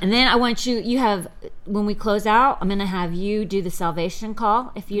 And then I want you have, when we close out, I'm going to have you do the salvation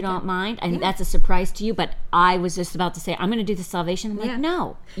call, if you don't mind. And that's a surprise to you, but I was just about to say, I'm going to do the salvation. I'm like,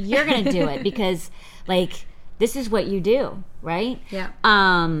 no, you're going to do it because, like, this is what you do, right? Yeah.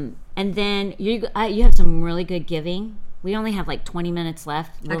 And then you have some really good giving. We only have like 20 minutes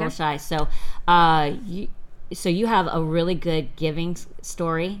left, a little shy. So you have a really good giving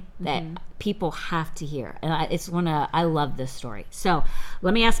story that people have to hear, and I love this story. So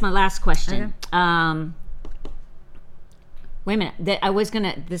let me ask my last question. Wait a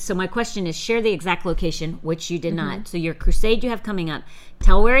minute. So my question is, share the exact location, which you did not. So your crusade you have coming up,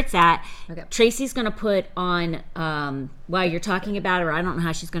 tell where it's at. Okay. Tracy's going to put on, while you're talking about it, or I don't know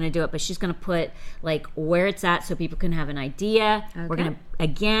how she's going to do it, but she's going to put like where it's at so people can have an idea. Okay. We're going to,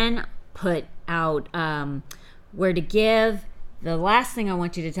 again, put out where to give. The last thing I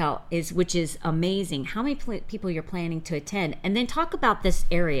want you to tell is, which is amazing, how many people you're planning to attend, and then talk about this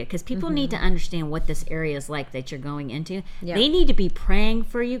area, because people need to understand what this area is like that you're going into. Yeah. They need to be praying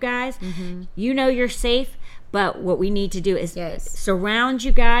for you guys. You know you're safe, but what we need to do is surround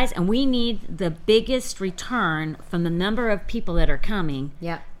you guys, and we need the biggest return from the number of people that are coming.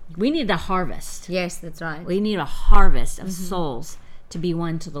 Yeah. We need a harvest. Yes, that's right. We need a harvest of souls to be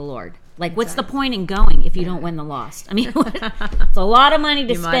won to the Lord. Like, what's the point in going if you don't win the lost? I mean, it's a lot of money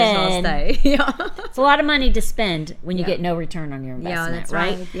to spend. Might as well stay. It's a lot of money to spend when you get no return on your investment, that's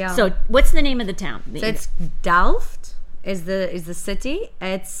right? right. Yeah. So, what's the name of the town? So it's Delft is the city.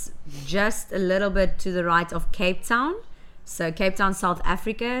 It's just a little bit to the right of Cape Town. So Cape Town, South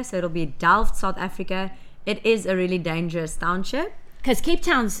Africa. So it'll be Delft, South Africa. It is a really dangerous township. Because Cape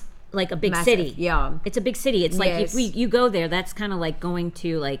Town's like a big Massive, city. yeah. It's a big city. It's like if you go there, that's kind of like going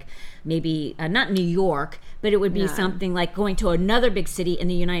to like maybe not New York, but it would be something like going to another big city in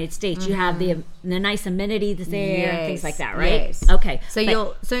the United States. You have the nice amenities there, and things like that, right? Yes. Okay.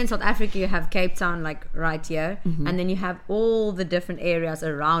 So in South Africa you have Cape Town like right here, and then you have all the different areas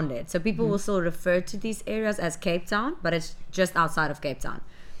around it. So people will still refer to these areas as Cape Town, but it's just outside of Cape Town.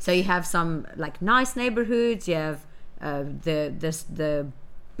 So you have some like nice neighborhoods. You have the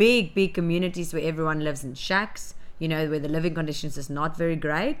big communities where everyone lives in shacks, you know, where the living conditions is not very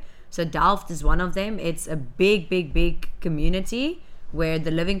great. So Delft is one of them. It's a big community where the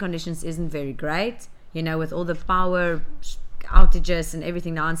living conditions isn't very great, you know, with all the power outages and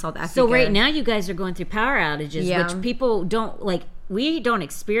everything now in South Africa. So right now you guys are going through power outages, which people don't like. We don't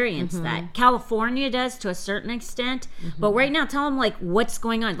experience that. California does to a certain extent, but right now, tell them like what's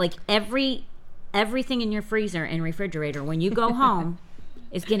going on. Like everything in your freezer and refrigerator when you go home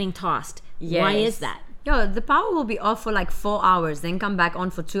is getting tossed. Yes. Why is that? Yeah, the power will be off for like 4 hours, then come back on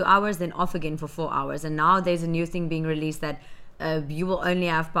for 2 hours, then off again for 4 hours. And now there's a new thing being released that you will only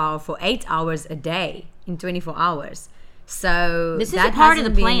have power for 8 hours a day in 24 hours. So this is that a part of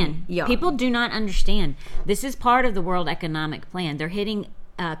the hasn't plan. Yeah. People do not understand. This is part of the World Economic Plan. They're hitting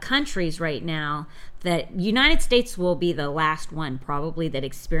countries right now that United States will be the last one probably that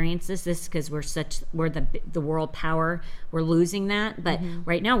experiences this because we're the world power. We're losing that, but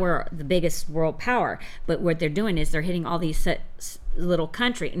right now we're the biggest world power. But what they're doing is they're hitting all these little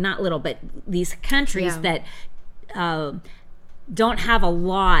country, not little, but these countries that don't have a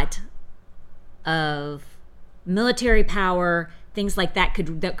lot of military power, things like that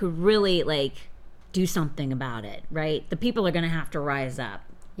could really like do something about it, right? The people are going to have to rise up.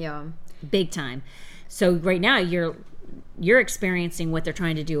 Yeah. Big time. So right now you're experiencing what they're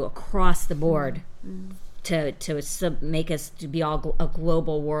trying to do across the board to make us to be all a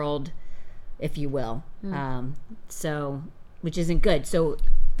global world, if you will. So, which isn't good. So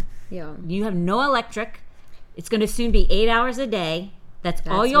you have no electric. It's going to soon be 8 hours a day. That's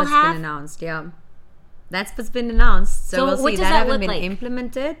all you'll have. That's been announced, yeah. That's what's been announced. So we'll what see. does That that hasn't look been like?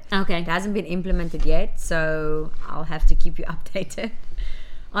 implemented. Okay. It hasn't been implemented yet, so I'll have to keep you updated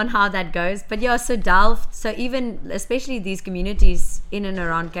on how that goes. But yeah, so Delft, so even especially these communities in and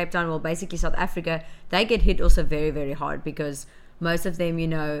around Cape Town, well, basically South Africa, they get hit also very, very hard because most of them,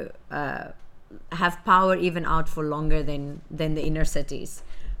 have power even out for longer than the inner cities.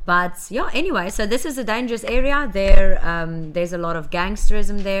 But yeah, anyway, so this is a dangerous area. There's a lot of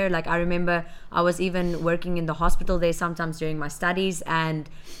gangsterism there. Like I remember I was even working in the hospital there sometimes during my studies, and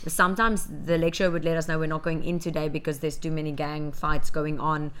sometimes the lecturer would let us know we're not going in today because there's too many gang fights going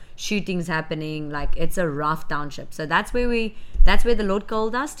on, shootings happening. Like it's a rough township. So that's where the Lord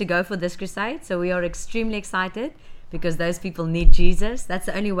called us to go for this crusade. So we are extremely excited because those people need Jesus. That's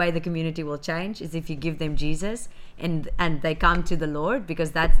the only way the community will change, is if you give them Jesus and they come to the Lord,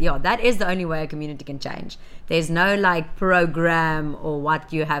 because that is the only way a community can change. There's no like program or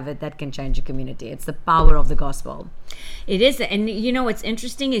what you have it that can change a community. It's the power of the gospel. It is. And what's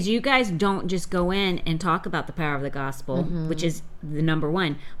interesting is you guys don't just go in and talk about the power of the gospel, which is the number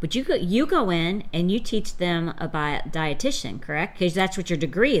one, but you go in and you teach them about dietitian, correct? Because that's what your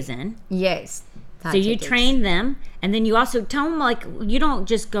degree is in. Yes. So you train them, and then you also tell them, like, you don't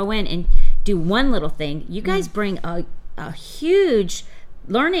just go in and do one little thing. You guys bring a huge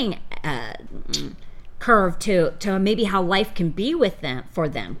learning curve to maybe how life can be for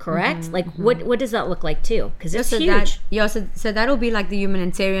them, correct? Like, what does that look like too? Because it's huge. So that'll be like the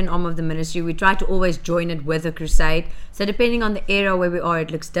humanitarian arm of the ministry. We try to always join it with a crusade. So depending on the area where we are, it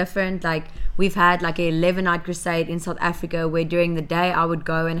looks different. Like we've had like a 11-night crusade in South Africa where during the day I would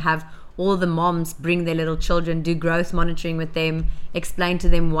go and have all the moms bring their little children, do growth monitoring with them, explain to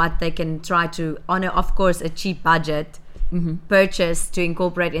them what they can try to, on of course a cheap budget, purchase to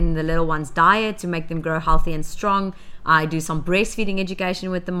incorporate in the little one's diet to make them grow healthy and strong. I do some breastfeeding education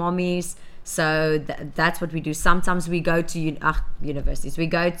with the mommies. So that's what we do. Sometimes we go to universities, we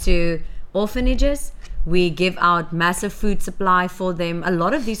go to orphanages, we give out massive food supply for them. A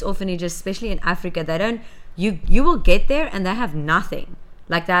lot of these orphanages, especially in Africa, they don't, you will get there and they have nothing.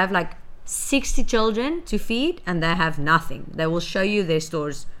 Like they have like 60 children to feed and they have nothing. They will show you their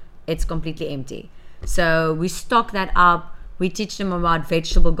stores, it's completely empty. So we stock that up. We teach them about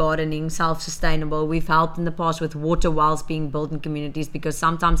vegetable gardening, self-sustainable. We've helped in the past with water wells being built in communities, because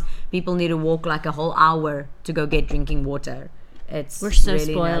sometimes people need to walk like a whole hour to go get drinking water. We're so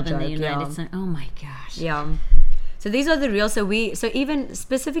really spoiled no in the joke, United States. Oh my gosh. Yeah. So these are the real. So even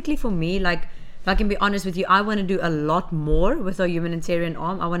specifically for me, like, if I can be honest with you, I want to do a lot more with our humanitarian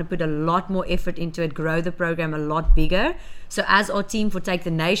arm. I want to put a lot more effort into it, grow the program a lot bigger. So as our team for Take the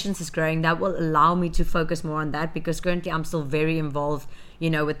Nations is growing, that will allow me to focus more on that, because currently I'm still very involved,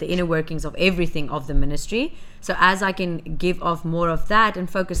 with the inner workings of everything of the ministry. So as I can give off more of that and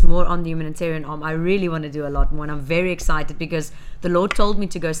focus more on the humanitarian arm, I really want to do a lot more. And I'm very excited because the Lord told me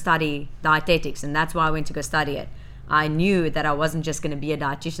to go study dietetics, and that's why I went to go study it. I knew that I wasn't just going to be a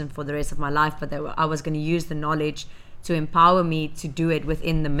dietitian for the rest of my life, but that I was going to use the knowledge to empower me to do it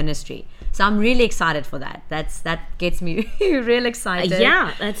within the ministry. So I'm really excited for that. That gets me real excited.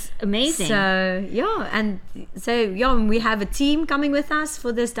 Yeah, that's amazing. So we have a team coming with us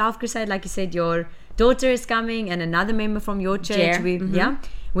for this Delft Crusade. Like you said, your daughter is coming and another member from your church.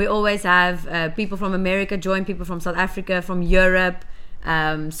 We always have people from America join, people from South Africa, from Europe.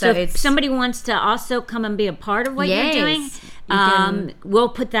 So if somebody wants to also come and be a part of what you're doing, we'll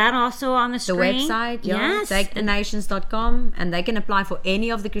put that also on the screen. The website, takethenations.com, and they can apply for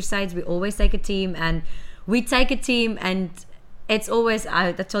any of the crusades. We always take a team, and it's always,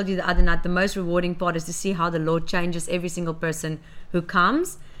 I told you the other night, the most rewarding part is to see how the Lord changes every single person who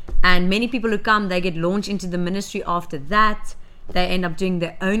comes. And many people who come, they get launched into the ministry after that. They end up doing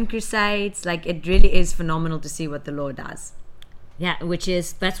their own crusades. Like, it really is phenomenal to see what the Lord does. Yeah,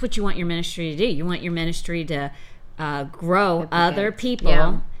 that's what you want your ministry to do. You want your ministry to grow other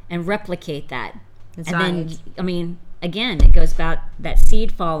people and replicate that. Then, again, it goes about that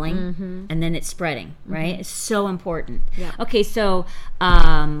seed falling and then it's spreading, right? It's so important. Yeah. Okay, so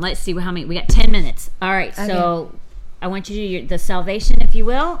let's see how many. We got 10 minutes. All right, so I want you to do the salvation, if you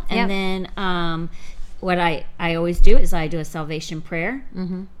will, and then what I always do is I do a salvation prayer,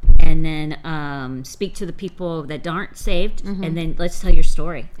 and then speak to the people that aren't saved, and then let's tell your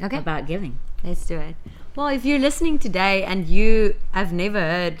story about giving. Let's do it. Well, if you're listening today and you have never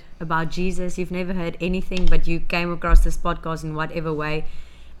heard about Jesus, you've never heard anything, but you came across this podcast in whatever way,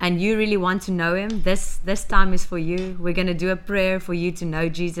 and you really want to know him, this time is for you. We're going to do a prayer for you to know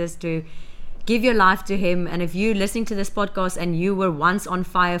Jesus, to give your life to him. And if you're listening to this podcast and you were once on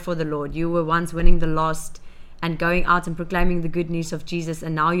fire for the Lord, you were once winning the lost and going out and proclaiming the good news of Jesus,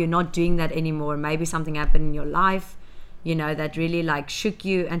 and now you're not doing that anymore, maybe something happened in your life, you know, that really like shook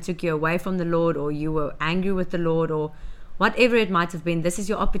you and took you away from the Lord, or you were angry with the Lord, or whatever it might have been, this is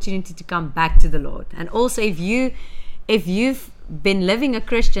your opportunity to come back to the Lord. And also if you've been living a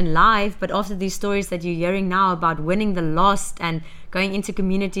Christian life, but after these stories that you're hearing now about winning the lost and going into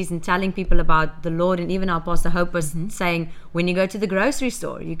communities and telling people about the Lord, and even our Pastor Hope was saying, when you go to the grocery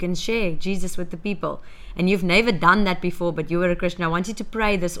store, you can share Jesus with the people, and you've never done that before, but you were a Christian, I want you to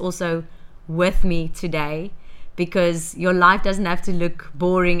pray this also with me today, because your life doesn't have to look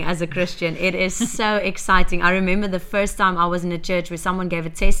boring as a Christian. It is so exciting. I remember the first time I was in a church where someone gave a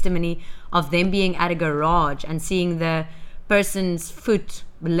testimony of them being at a garage and seeing the person's foot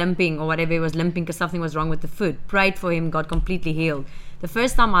limping, or whatever, it was limping because something was wrong with the foot, prayed for him, got completely healed. The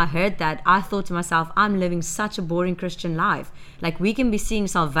first time I heard that, I thought to myself, I'm living such a boring Christian life. Like, we can be seeing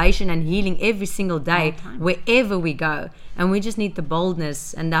salvation and healing every single day wherever we go, and we just need the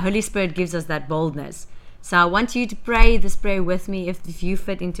boldness, and the Holy Spirit gives us that boldness. So I want you to pray this prayer with me if you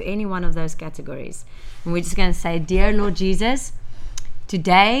fit into any one of those categories. And we're just going to say, Dear Lord Jesus,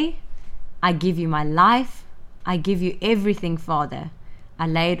 today I give you my life. I give you everything, Father. I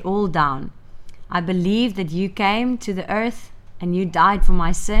lay it all down. I believe that you came to the earth and you died for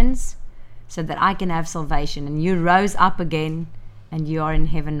my sins so that I can have salvation. And you rose up again and you are in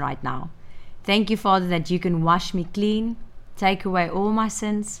heaven right now. Thank you, Father, that you can wash me clean, take away all my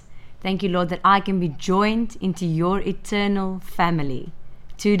sins. Thank you, Lord, that I can be joined into your eternal family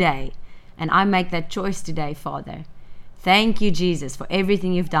today. And I make that choice today, Father. Thank you, Jesus, for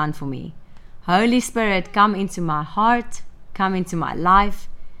everything you've done for me. Holy Spirit, come into my heart, come into my life.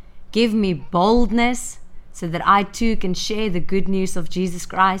 Give me boldness so that I too can share the good news of Jesus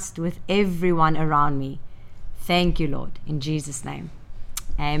Christ with everyone around me. Thank you, Lord, in Jesus' name.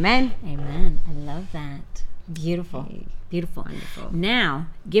 Amen. Amen. I love that. Beautiful. Okay. Beautiful. Wonderful. Now,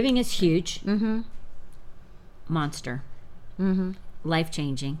 giving is huge. Monster.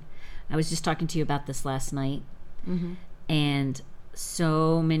 Life-changing. I was just talking to you about this last night. And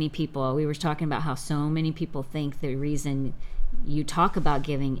so many people, we were talking about how so many people think the reason you talk about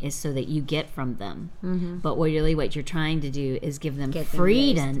giving is so that you get from them. But really what you're trying to do is give them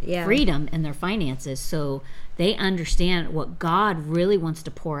freedom in their finances, so they understand what God really wants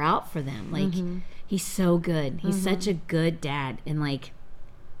to pour out for them. Like, he's so good. He's such a good dad. And like,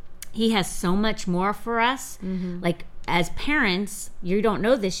 he has so much more for us. Like, as parents, you don't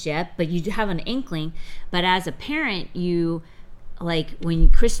know this yet, but you have an inkling. But as a parent, you, like, when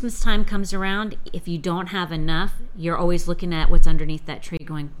Christmas time comes around, if you don't have enough, you're always looking at what's underneath that tree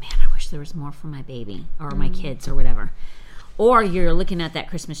going, man, I wish there was more for my baby or my kids or whatever. Or you're looking at that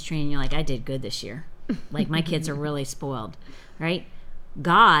Christmas tree and you're like, I did good this year. Like, my kids are really spoiled, right?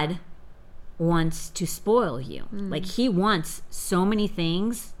 God wants to spoil you. Like, he wants so many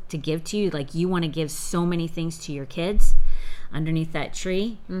things to give to you. Like, you want to give so many things to your kids underneath that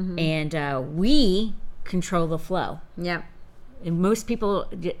tree. And we control the flow. Yeah. And most people,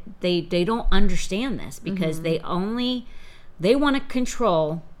 they don't understand this because they want to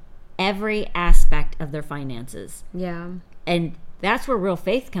control every aspect of their finances. Yeah. And that's where real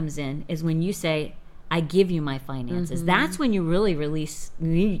faith comes in, is when you say, I give you my finances. That's when you really release.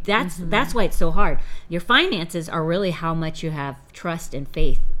 That's why it's so hard. Your finances are really how much you have trust and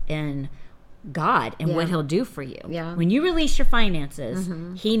faith in God and what he'll do for you. Yeah. When you release your finances,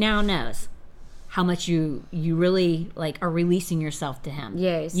 he now knows how much you really like are releasing yourself to him.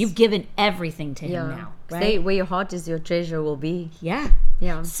 Yes. You've given everything to him now. Right? Say, where your heart is, your treasure will be. Yeah.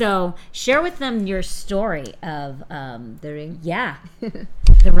 Yeah. So share with them your story of the ring. Yeah.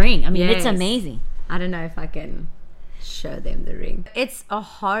 The ring. I mean, it's amazing. I don't know if I can show them the ring. It's a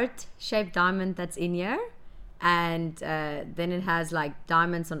heart-shaped diamond that's in here. And then it has like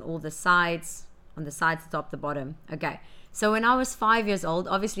diamonds on all the sides, the top, the bottom. Okay. So when I was 5 years old,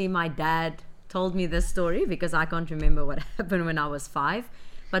 obviously my dad told me this story because I can't remember what happened when I was 5.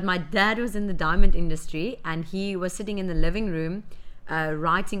 But my dad was in the diamond industry and he was sitting in the living room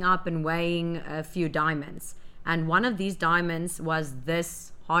writing up and weighing a few diamonds. And one of these diamonds was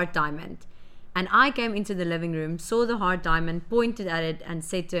this heart diamond. And I came into the living room, saw the heart diamond, pointed at it and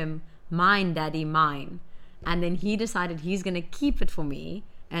said to him, mine, daddy, mine. And then he decided he's going to keep it for me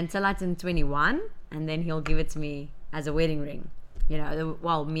until I turn 21, and then he'll give it to me as a wedding ring. You know,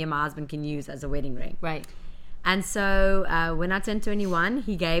 well, me and my husband can use as a wedding ring. Right. And so when I turned 21,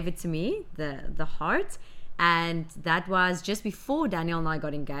 he gave it to me, the heart. And that was just before Daniel and I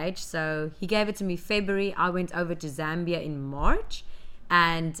got engaged. So he gave it to me February. I went over to Zambia in March.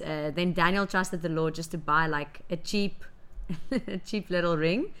 And then Daniel trusted the Lord just to buy like a cheap little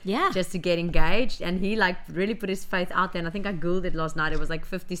ring. Yeah. Just to get engaged. And he like really put his faith out there. And I think I Googled it last night. It was like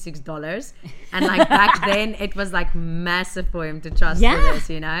 $56. And like back then it was like massive for him to trust for this,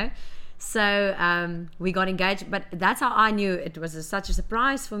 you know. So we got engaged, but that's how I knew it was such a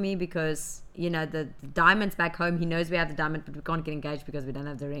surprise for me, because, you know, the diamonds back home, he knows we have the diamond, but we can't get engaged because we don't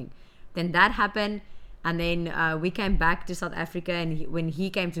have the ring. Then that happened, and then we came back to South Africa, and when he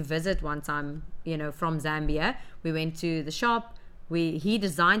came to visit one time, you know, from Zambia, we went to the shop. He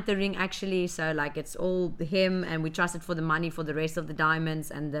designed the ring actually, so like it's all him, and we trusted for the money for the rest of the diamonds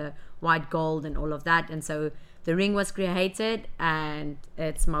and the white gold and all of that. And so the ring was created, and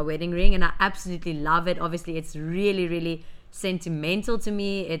it's my wedding ring, and I absolutely love it. Obviously, it's really, really sentimental to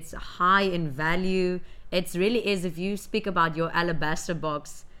me. It's high in value. It really is. If you speak about your alabaster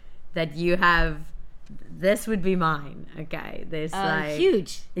box that you have, this would be mine. Okay, there's like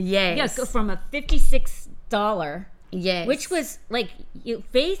huge. Yes. Yeah, go from a $56. Yes. Which was like,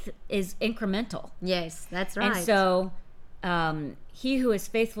 faith is incremental. Yes, that's right. And so he who is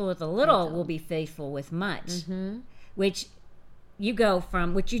faithful with a little will be faithful with much. Mm-hmm. Which you go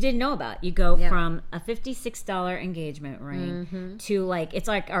from, which you didn't know about, you go from a $56 engagement ring to like, it's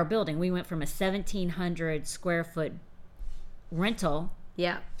like our building. We went from a 1,700 square foot rental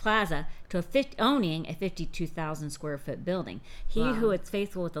plaza to owning a 52,000 square foot building. He who is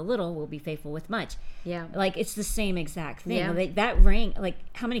faithful with a little will be faithful with much. Yeah. Like, it's the same exact thing. Yeah. Like, that ring, like,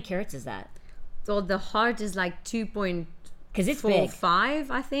 how many carats is that? So the heart is like 2.45, because it's big.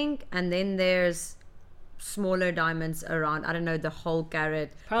 I think. And then there's smaller diamonds around, I don't know the whole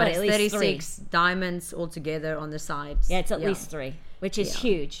carat. Probably but it's at least 36 diamonds altogether on the sides. Yeah, it's at least 3, which is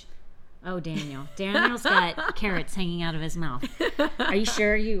huge. Oh, Daniel. Daniel's got carrots hanging out of his mouth. Are you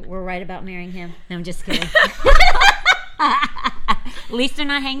sure you were right about marrying him? No, I'm just kidding. At least they're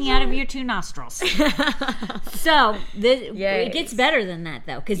not hanging out of your 2 nostrils. So, it gets better than that,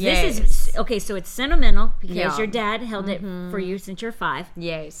 though. Because this is, okay, so it's sentimental because your dad held it for you since you're 5.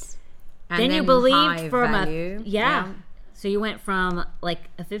 Yes. And then you believed from value. So you went from like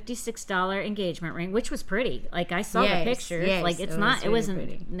a $56 engagement ring, which was pretty. Like, I saw the pictures. Like, it was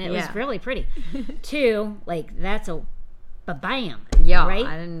really pretty. To like, that's a bam. Yeah,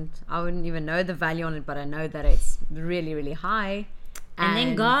 right? I wouldn't even know the value on it, but I know that it's really, really high. And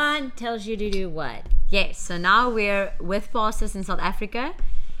then God tells you to do what? Yes. So now we're with pastors in South Africa,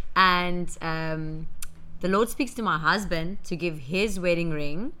 and the Lord speaks to my husband to give his wedding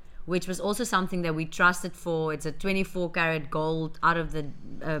ring, which was also something that we trusted for. It's a 24 karat gold out of the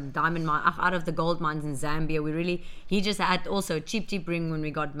out of the gold mines in Zambia. He just had also a cheap ring when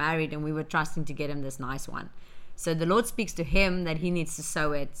we got married, and we were trusting to get him this nice one. So the Lord speaks to him that he needs to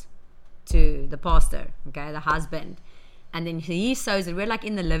sow it to the pastor, okay, the husband. And then he sows it. We're like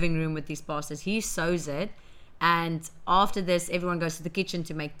in the living room with these pastors. He sows it. And after this, everyone goes to the kitchen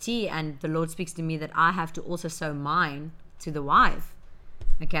to make tea. And the Lord speaks to me that I have to also sow mine to the wife.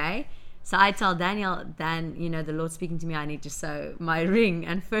 Okay, so I tell Daniel, you know, the Lord speaking to me, I need to sew my ring.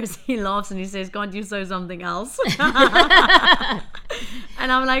 And first he laughs and he says, can't you sew something else?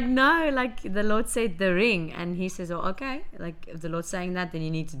 And I'm like, no, like the Lord said the ring. And he says, oh, okay, like if the Lord's saying that, then you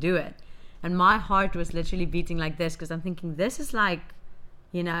need to do it. And my heart was literally beating like this, because I'm thinking, this is like,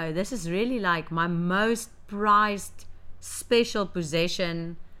 you know, this is really like my most prized special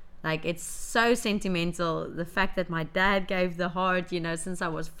possession. Like, it's so sentimental. The fact that my dad gave the heart, you know, since I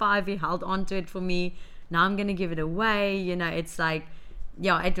was 5, he held on to it for me. Now I'm going to give it away. You know, it's like,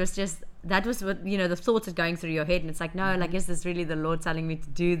 it was just, that was what, you know, the thoughts are going through your head. And it's like, no, like, is this really the Lord telling me to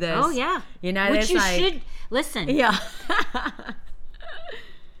do this? Oh, yeah. You know, which you should, listen. Yeah.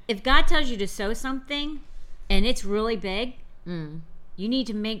 If God tells you to sow something and it's really big, you need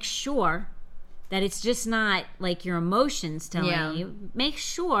to make sure that it's just not like your emotions telling you. Make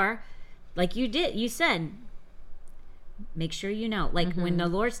sure, like you said, make sure you know. Like, when the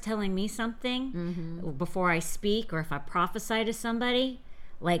Lord's telling me something, before I speak or if I prophesy to somebody,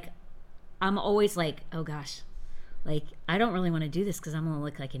 like, I'm always like, oh gosh, like, I don't really want to do this because I'm going to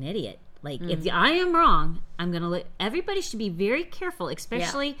look like an idiot. Like, if I am wrong, I'm going to look. Everybody should be very careful,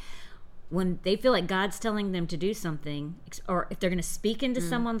 especially when they feel like God's telling them to do something, or if they're going to speak into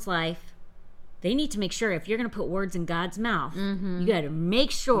someone's life. they need to make sure if you're going to put words in God's mouth, you got to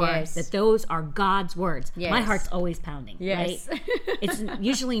make sure that those are God's words. Yes. My heart's always pounding, Yes. right? It's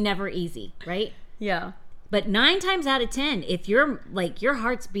usually never easy, right? Yeah. But 9 times out of 10, if you're like your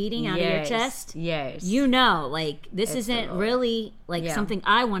heart's beating out of your chest, you know, like this isn't really like something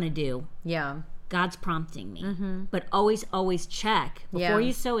I want to do. Yeah. God's prompting me. But always check before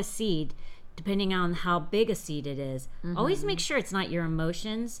you sow a seed, depending on how big a seed it is. Always make sure it's not your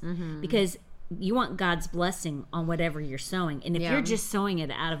emotions, because you want God's blessing on whatever you're sowing. And if you're just sowing it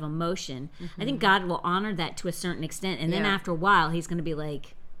out of emotion, I think God will honor that to a certain extent. And then after a while, he's going to be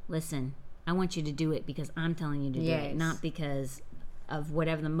like, listen, I want you to do it because I'm telling you to do it, not because of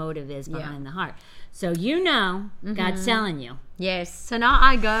whatever the motive is behind the heart. So God's telling you. Yes. So now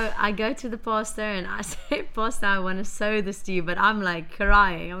I go to the pastor and I say, Pastor, I want to sow this to you, but I'm like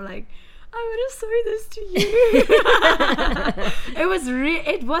crying. I'm like, I want to sow this to you.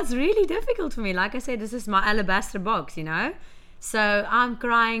 It was really difficult for me. Like I said, this is my alabaster box, you know. So I'm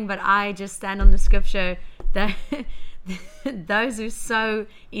crying, but I just stand on the scripture that those who sow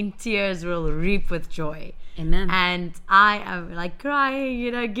in tears will reap with joy. Amen. And I am like crying,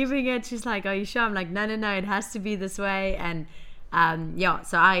 you know, giving it. She's like, are you sure? I'm like, no, it has to be this way. And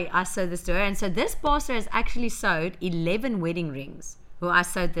so I sewed this to her. And so this pastor has actually sewed 11 wedding rings who I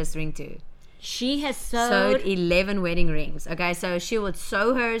sewed this ring to. She has sewed 11 wedding rings. Okay, so she would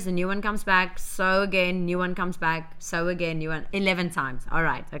sew hers, the new one comes back, sew again, new one comes back, sew again, new one, 11 times. All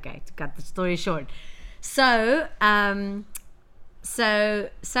right, okay, to cut the story short. So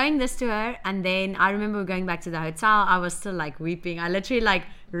saying this to her, and then I remember going back to the hotel. I was still like weeping. I literally like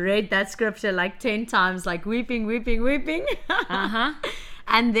read that scripture like 10 times, like weeping.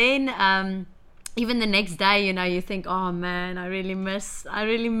 And then even the next day, you know, you think, oh man, I really miss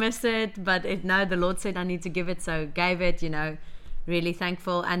it. But the Lord said I need to give it, so gave it. You know, really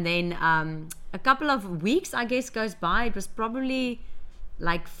thankful. And then a couple of weeks, I guess, goes by. It was probably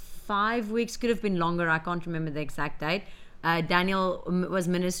like 5 weeks, could have been longer. I can't remember the exact date. Daniel was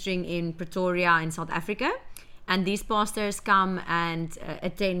ministering in Pretoria in South Africa, and these pastors come and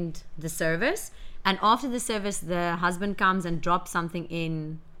attend the service. And after the service, the husband comes and drops something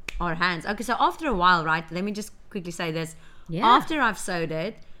in our hands. Okay, so after a while, right? Let me just quickly say this. Yeah. After I've sewed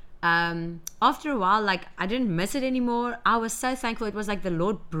it, after a while, like I didn't miss it anymore. I was so thankful. It was like the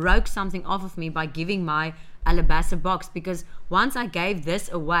Lord broke something off of me by giving my alabaster box, because once I gave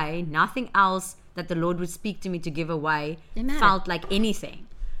this away, nothing else that the Lord would speak to me to give away felt like anything.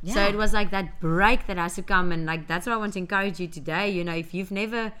 Yeah. So it was like that break that has to come, and like that's what I want to encourage you today. You know, if you've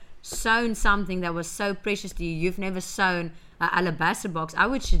never sown something that was so precious to you, you've never sown an alabaster box, I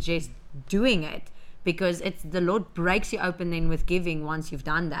would suggest doing it, because it's the Lord breaks you open then with giving once you've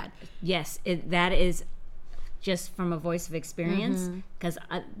done that. Yes, that is just from a voice of experience, because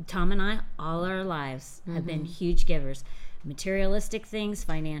Tom and I all our lives have been huge givers, materialistic things,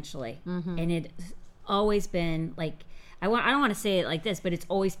 financially, and it's always been like I don't want to say it like this, but it's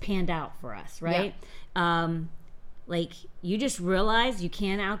always panned out for us, right? Yeah. Like you just realize you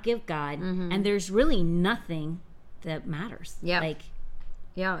can't outgive God, and there's really nothing that matters. Yeah. Like,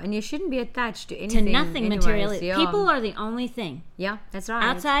 yeah, and you shouldn't be attached to anything. To nothing materialistic. Yeah. People are the only thing. Yeah, that's right.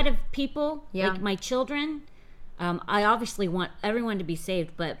 Outside of people, like my children, I obviously want everyone to be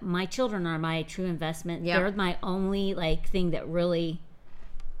saved, but my children are my true investment. Yep. They're my only like thing that really.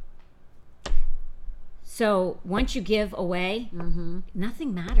 So once you give away,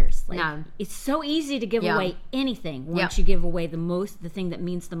 nothing matters. Like, no. It's so easy to give away anything once you give away the thing that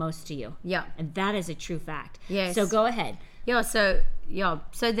means the most to you. Yeah, and that is a true fact. Yes. So go ahead. Yeah. So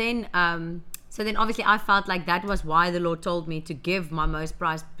then obviously I felt like that was why the Lord told me to give my most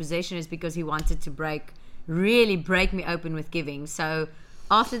prized possession, is because He wanted to really break me open with giving. So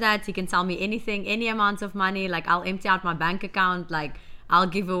after that, He can tell me anything, any amount of money. Like I'll empty out my bank account. Like I'll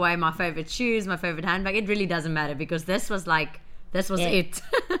give away my favorite shoes, my favorite handbag. It really doesn't matter, because this was it.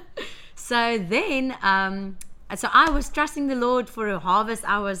 So then, so I was trusting the Lord for a harvest.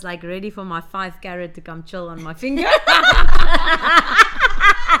 I was like ready for my 5 carat to come chill on my finger.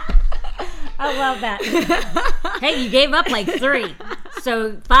 I love that. Hey, you gave up like 3,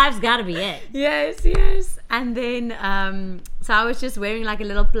 so 5's got to be it. Yes. And then, so I was just wearing like a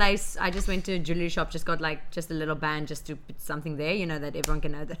little place. I just went to a jewelry shop, just got like just a little band just to put something there, you know, that everyone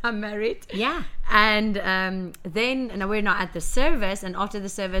can know that I'm married. Yeah. And then we're now at the service, and after the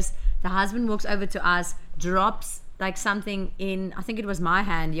service, the husband walks over to us, drops like something in, I think it was my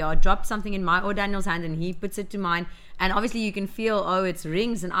hand, dropped something in my or Daniel's hand, and he puts it to mine. And obviously you can feel, it's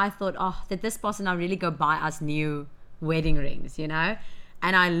rings. And I thought, did this person now really go buy us new wedding rings, you know?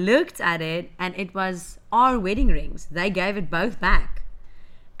 And I looked at it, and it was our wedding rings. They gave it both back.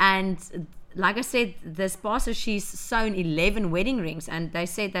 And like I said, this pastor, she's sewn 11 wedding rings, and they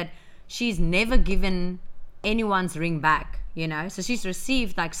said that she's never given anyone's ring back, you know. So she's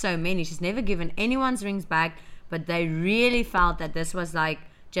received like so many. She's never given anyone's rings back, but they really felt that this was like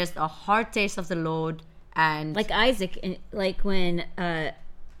just a hard test of the Lord. And like Isaac, like when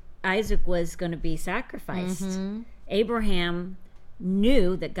Isaac was going to be sacrificed, Abraham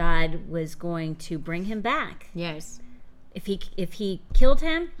knew that God was going to bring him back. Yes. If he killed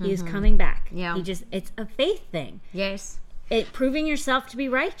him, he is coming back. Yeah. It's a faith thing. Yes. It proving yourself to be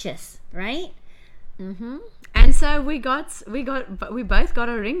righteous, right? And so we both got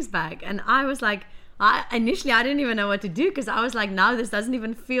our rings back, and I was like, initially I didn't even know what to do, because I was like, now this doesn't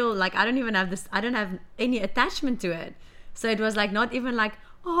even feel like I don't have any attachment to it. So it was like not even like,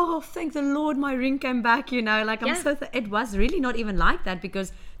 oh, thank the Lord, my ring came back, you know, like it was really not even like that,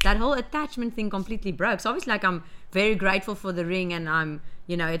 because that whole attachment thing completely broke. So obviously, like, I'm very grateful for the ring, and I'm,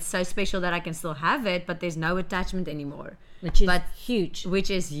 you know, it's so special that I can still have it, but there's no attachment anymore, which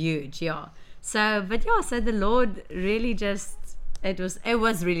is huge. Yeah. So the Lord really just, it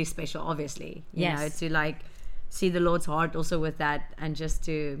was really special, obviously, you know, to like see the Lord's heart also with that, and just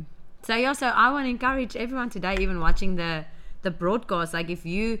to, so I want to encourage everyone today, even watching the broadcast, like if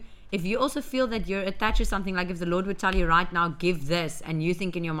you also feel that you're attached to something, like if the Lord would tell you right now, give this, and you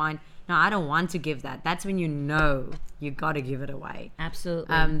think in your mind, no, I don't want to give that, that's when you know you got to give it away.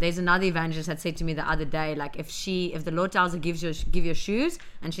 Absolutely. There's another evangelist that said to me the other day, like if the Lord tells her give your shoes,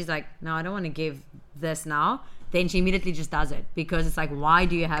 and she's like, no, I don't want to give this now, then she immediately just does it, because it's like, why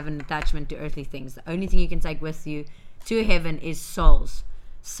do you have an attachment to earthly things? The only thing you can take with you to heaven is souls.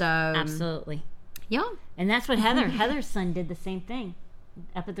 So absolutely. Yeah. And that's what Heather's son did the same thing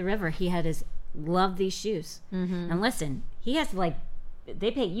up at the river. He had loved these shoes. And listen, he has like,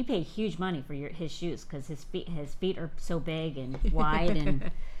 you pay huge money for his shoes, because his feet are so big and wide,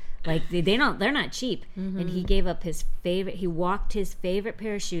 and like they're not cheap. And he gave up he walked his favorite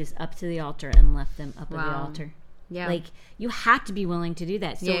pair of shoes up to the altar and left them up at the altar. Yeah. Like, you have to be willing to do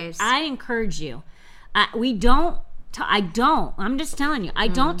that. So I encourage you. I'm just telling you, I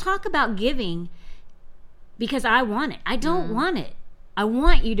don't talk about giving because I want it. I don't want it. I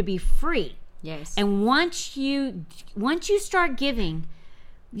want you to be free. Yes. And once you start giving,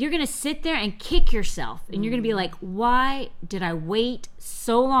 you're going to sit there and kick yourself, and you're going to be like, why did I wait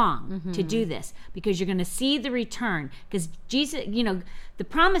so long to do this? Because you're going to see the return. Because Jesus, you know, the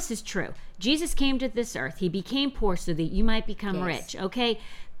promise is true. Jesus came to this earth. He became poor so that you might become rich. Okay?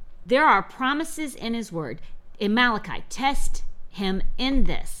 There are promises in his word. In Malachi, test him in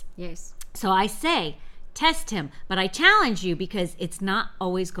this. Yes. So I say, test him, but I challenge you, because it's not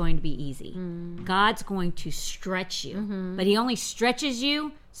always going to be easy. God's going to stretch you, but he only stretches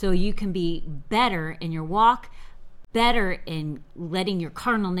you so you can be better in your walk, better in letting your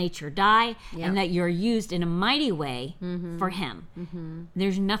carnal nature die, and that you're used in a mighty way for him.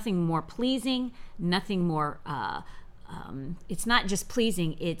 There's nothing more pleasing, nothing more it's not just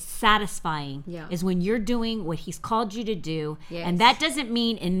pleasing, it's satisfying, is when you're doing what he's called you to do. And that doesn't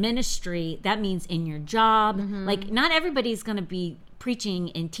mean in ministry, that means in your job. Like, not everybody's going to be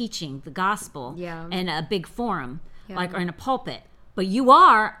preaching and teaching the gospel in a big forum, like, or in a pulpit, but you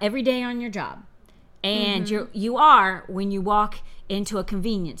are every day on your job. And you are when you walk into a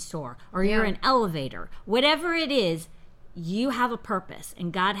convenience store, or you're an elevator, whatever it is, you have a purpose,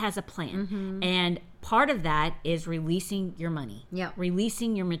 and God has a plan. And part of that is releasing your money,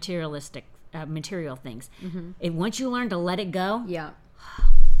 releasing your material things. And once you learn to let it go,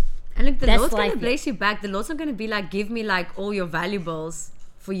 and look, the Lord's going to bless you back. The Lord's not going to be like, give me like all your valuables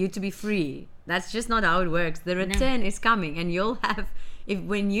for you to be free. That's just not how it works. The return is coming, and you'll have,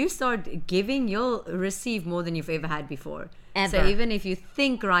 when you start giving, you'll receive more than you've ever had before. So even if you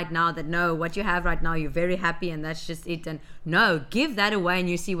think right now that, no, what you have right now, you're very happy and that's just it, and no, give that away and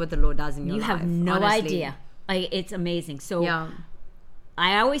you see what the Lord does in your life. You have no idea. Like, it's amazing. So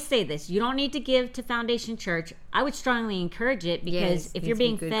I always say this, you don't need to give to Foundation Church. I would strongly encourage it, because if you're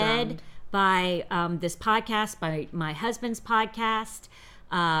being fed by this podcast, by my husband's podcast,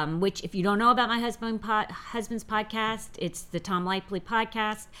 which, if you don't know about my husband's podcast, it's the Tom Lipley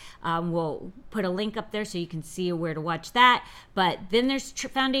podcast. We'll put a link up there so you can see where to watch that. But then there's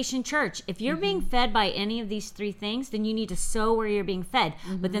Foundation Church. If you're being fed by any of these three things, then you need to sow where you're being fed.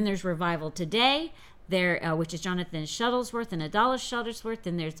 But then there's Revival Today, there, which is Jonathan Shuttlesworth and Adalis Shuttlesworth.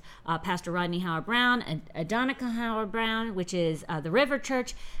 Then there's Pastor Rodney Howard-Brown and Adonica Howard-Brown, which is the River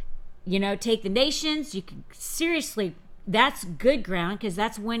Church. You know, Take the Nations. You can seriously... That's good ground, because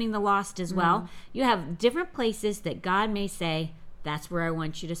that's winning the lost as well. You have different places that God may say, that's where I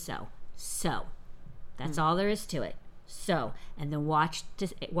want you to sow. So, that's all there is to it. sow, and then watch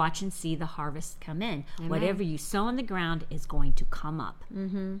and see the harvest come in. Amen. Whatever you sow on the ground is going to come up.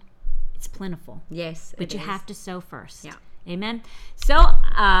 Mm-hmm. It's plentiful. Yes, but you have to sow first. Yeah. Amen. So,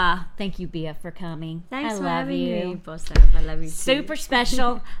 thank you, Bia, for coming. Thanks I for love having you. me, Boss. I love you too. Super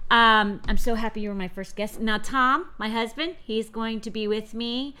special. I'm so happy you were my first guest. Now, Tom, my husband, he's going to be with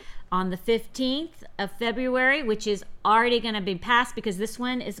me on the 15th of February, which is already going to be passed because this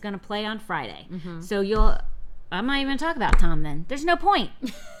one is going to play on Friday. Mm-hmm. So I'm not even going to talk about Tom then. There's no point.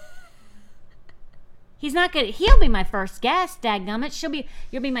 He's not good. He'll be my first guest, dadgummit.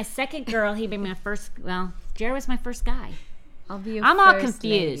 You'll be my second girl. He'll be my first. Well, Jared was my first guy. I'm all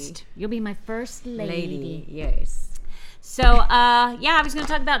confused. Lady. You'll be my first lady. Yes. So, I was going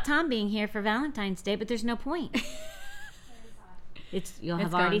to talk about Tom being here for Valentine's Day, but there's no point. You'll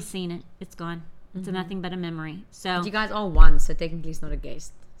have already seen it. It's gone. It's nothing but a memory. So but you guys are one, so technically it's not a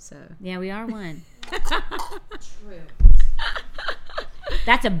guest. So yeah, we are one. True.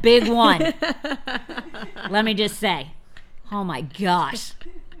 That's a big one. Let me just say. Oh my gosh.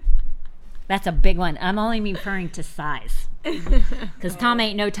 That's a big one. I'm only referring to size. Because Tom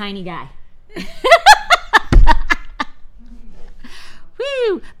ain't no tiny guy.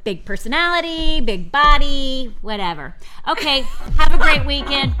 Woo! Big personality, big body, whatever. Okay, have a great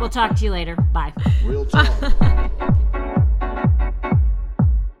weekend. We'll talk to you later. Bye. Real talk.